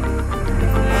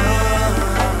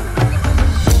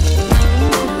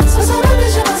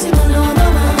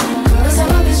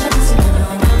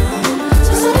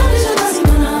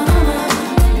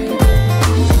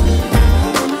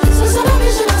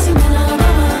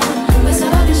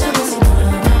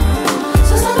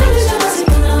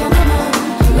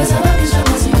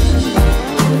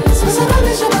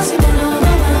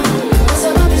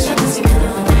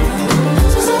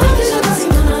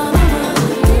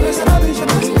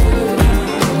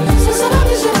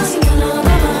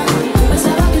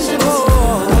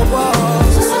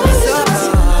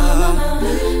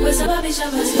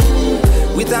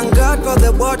We thank God for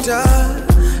the water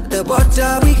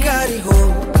we carry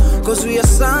home. 'Cause we are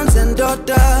sons and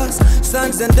daughters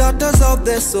of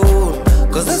the soul.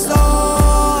 'Cause that's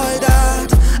all that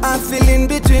I feel in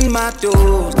between my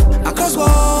toes. Across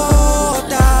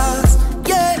waters,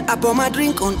 yeah, I pour my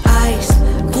drink on ice.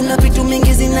 Kuna vitu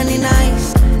mingi zinani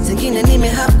nice, zingine nime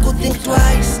have to think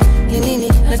twice. Ni nini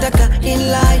nataka in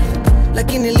life,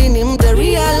 lakini lini mta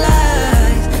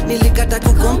realize nilikata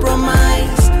ku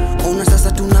compromise. Una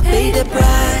sasa tuna pay the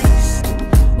price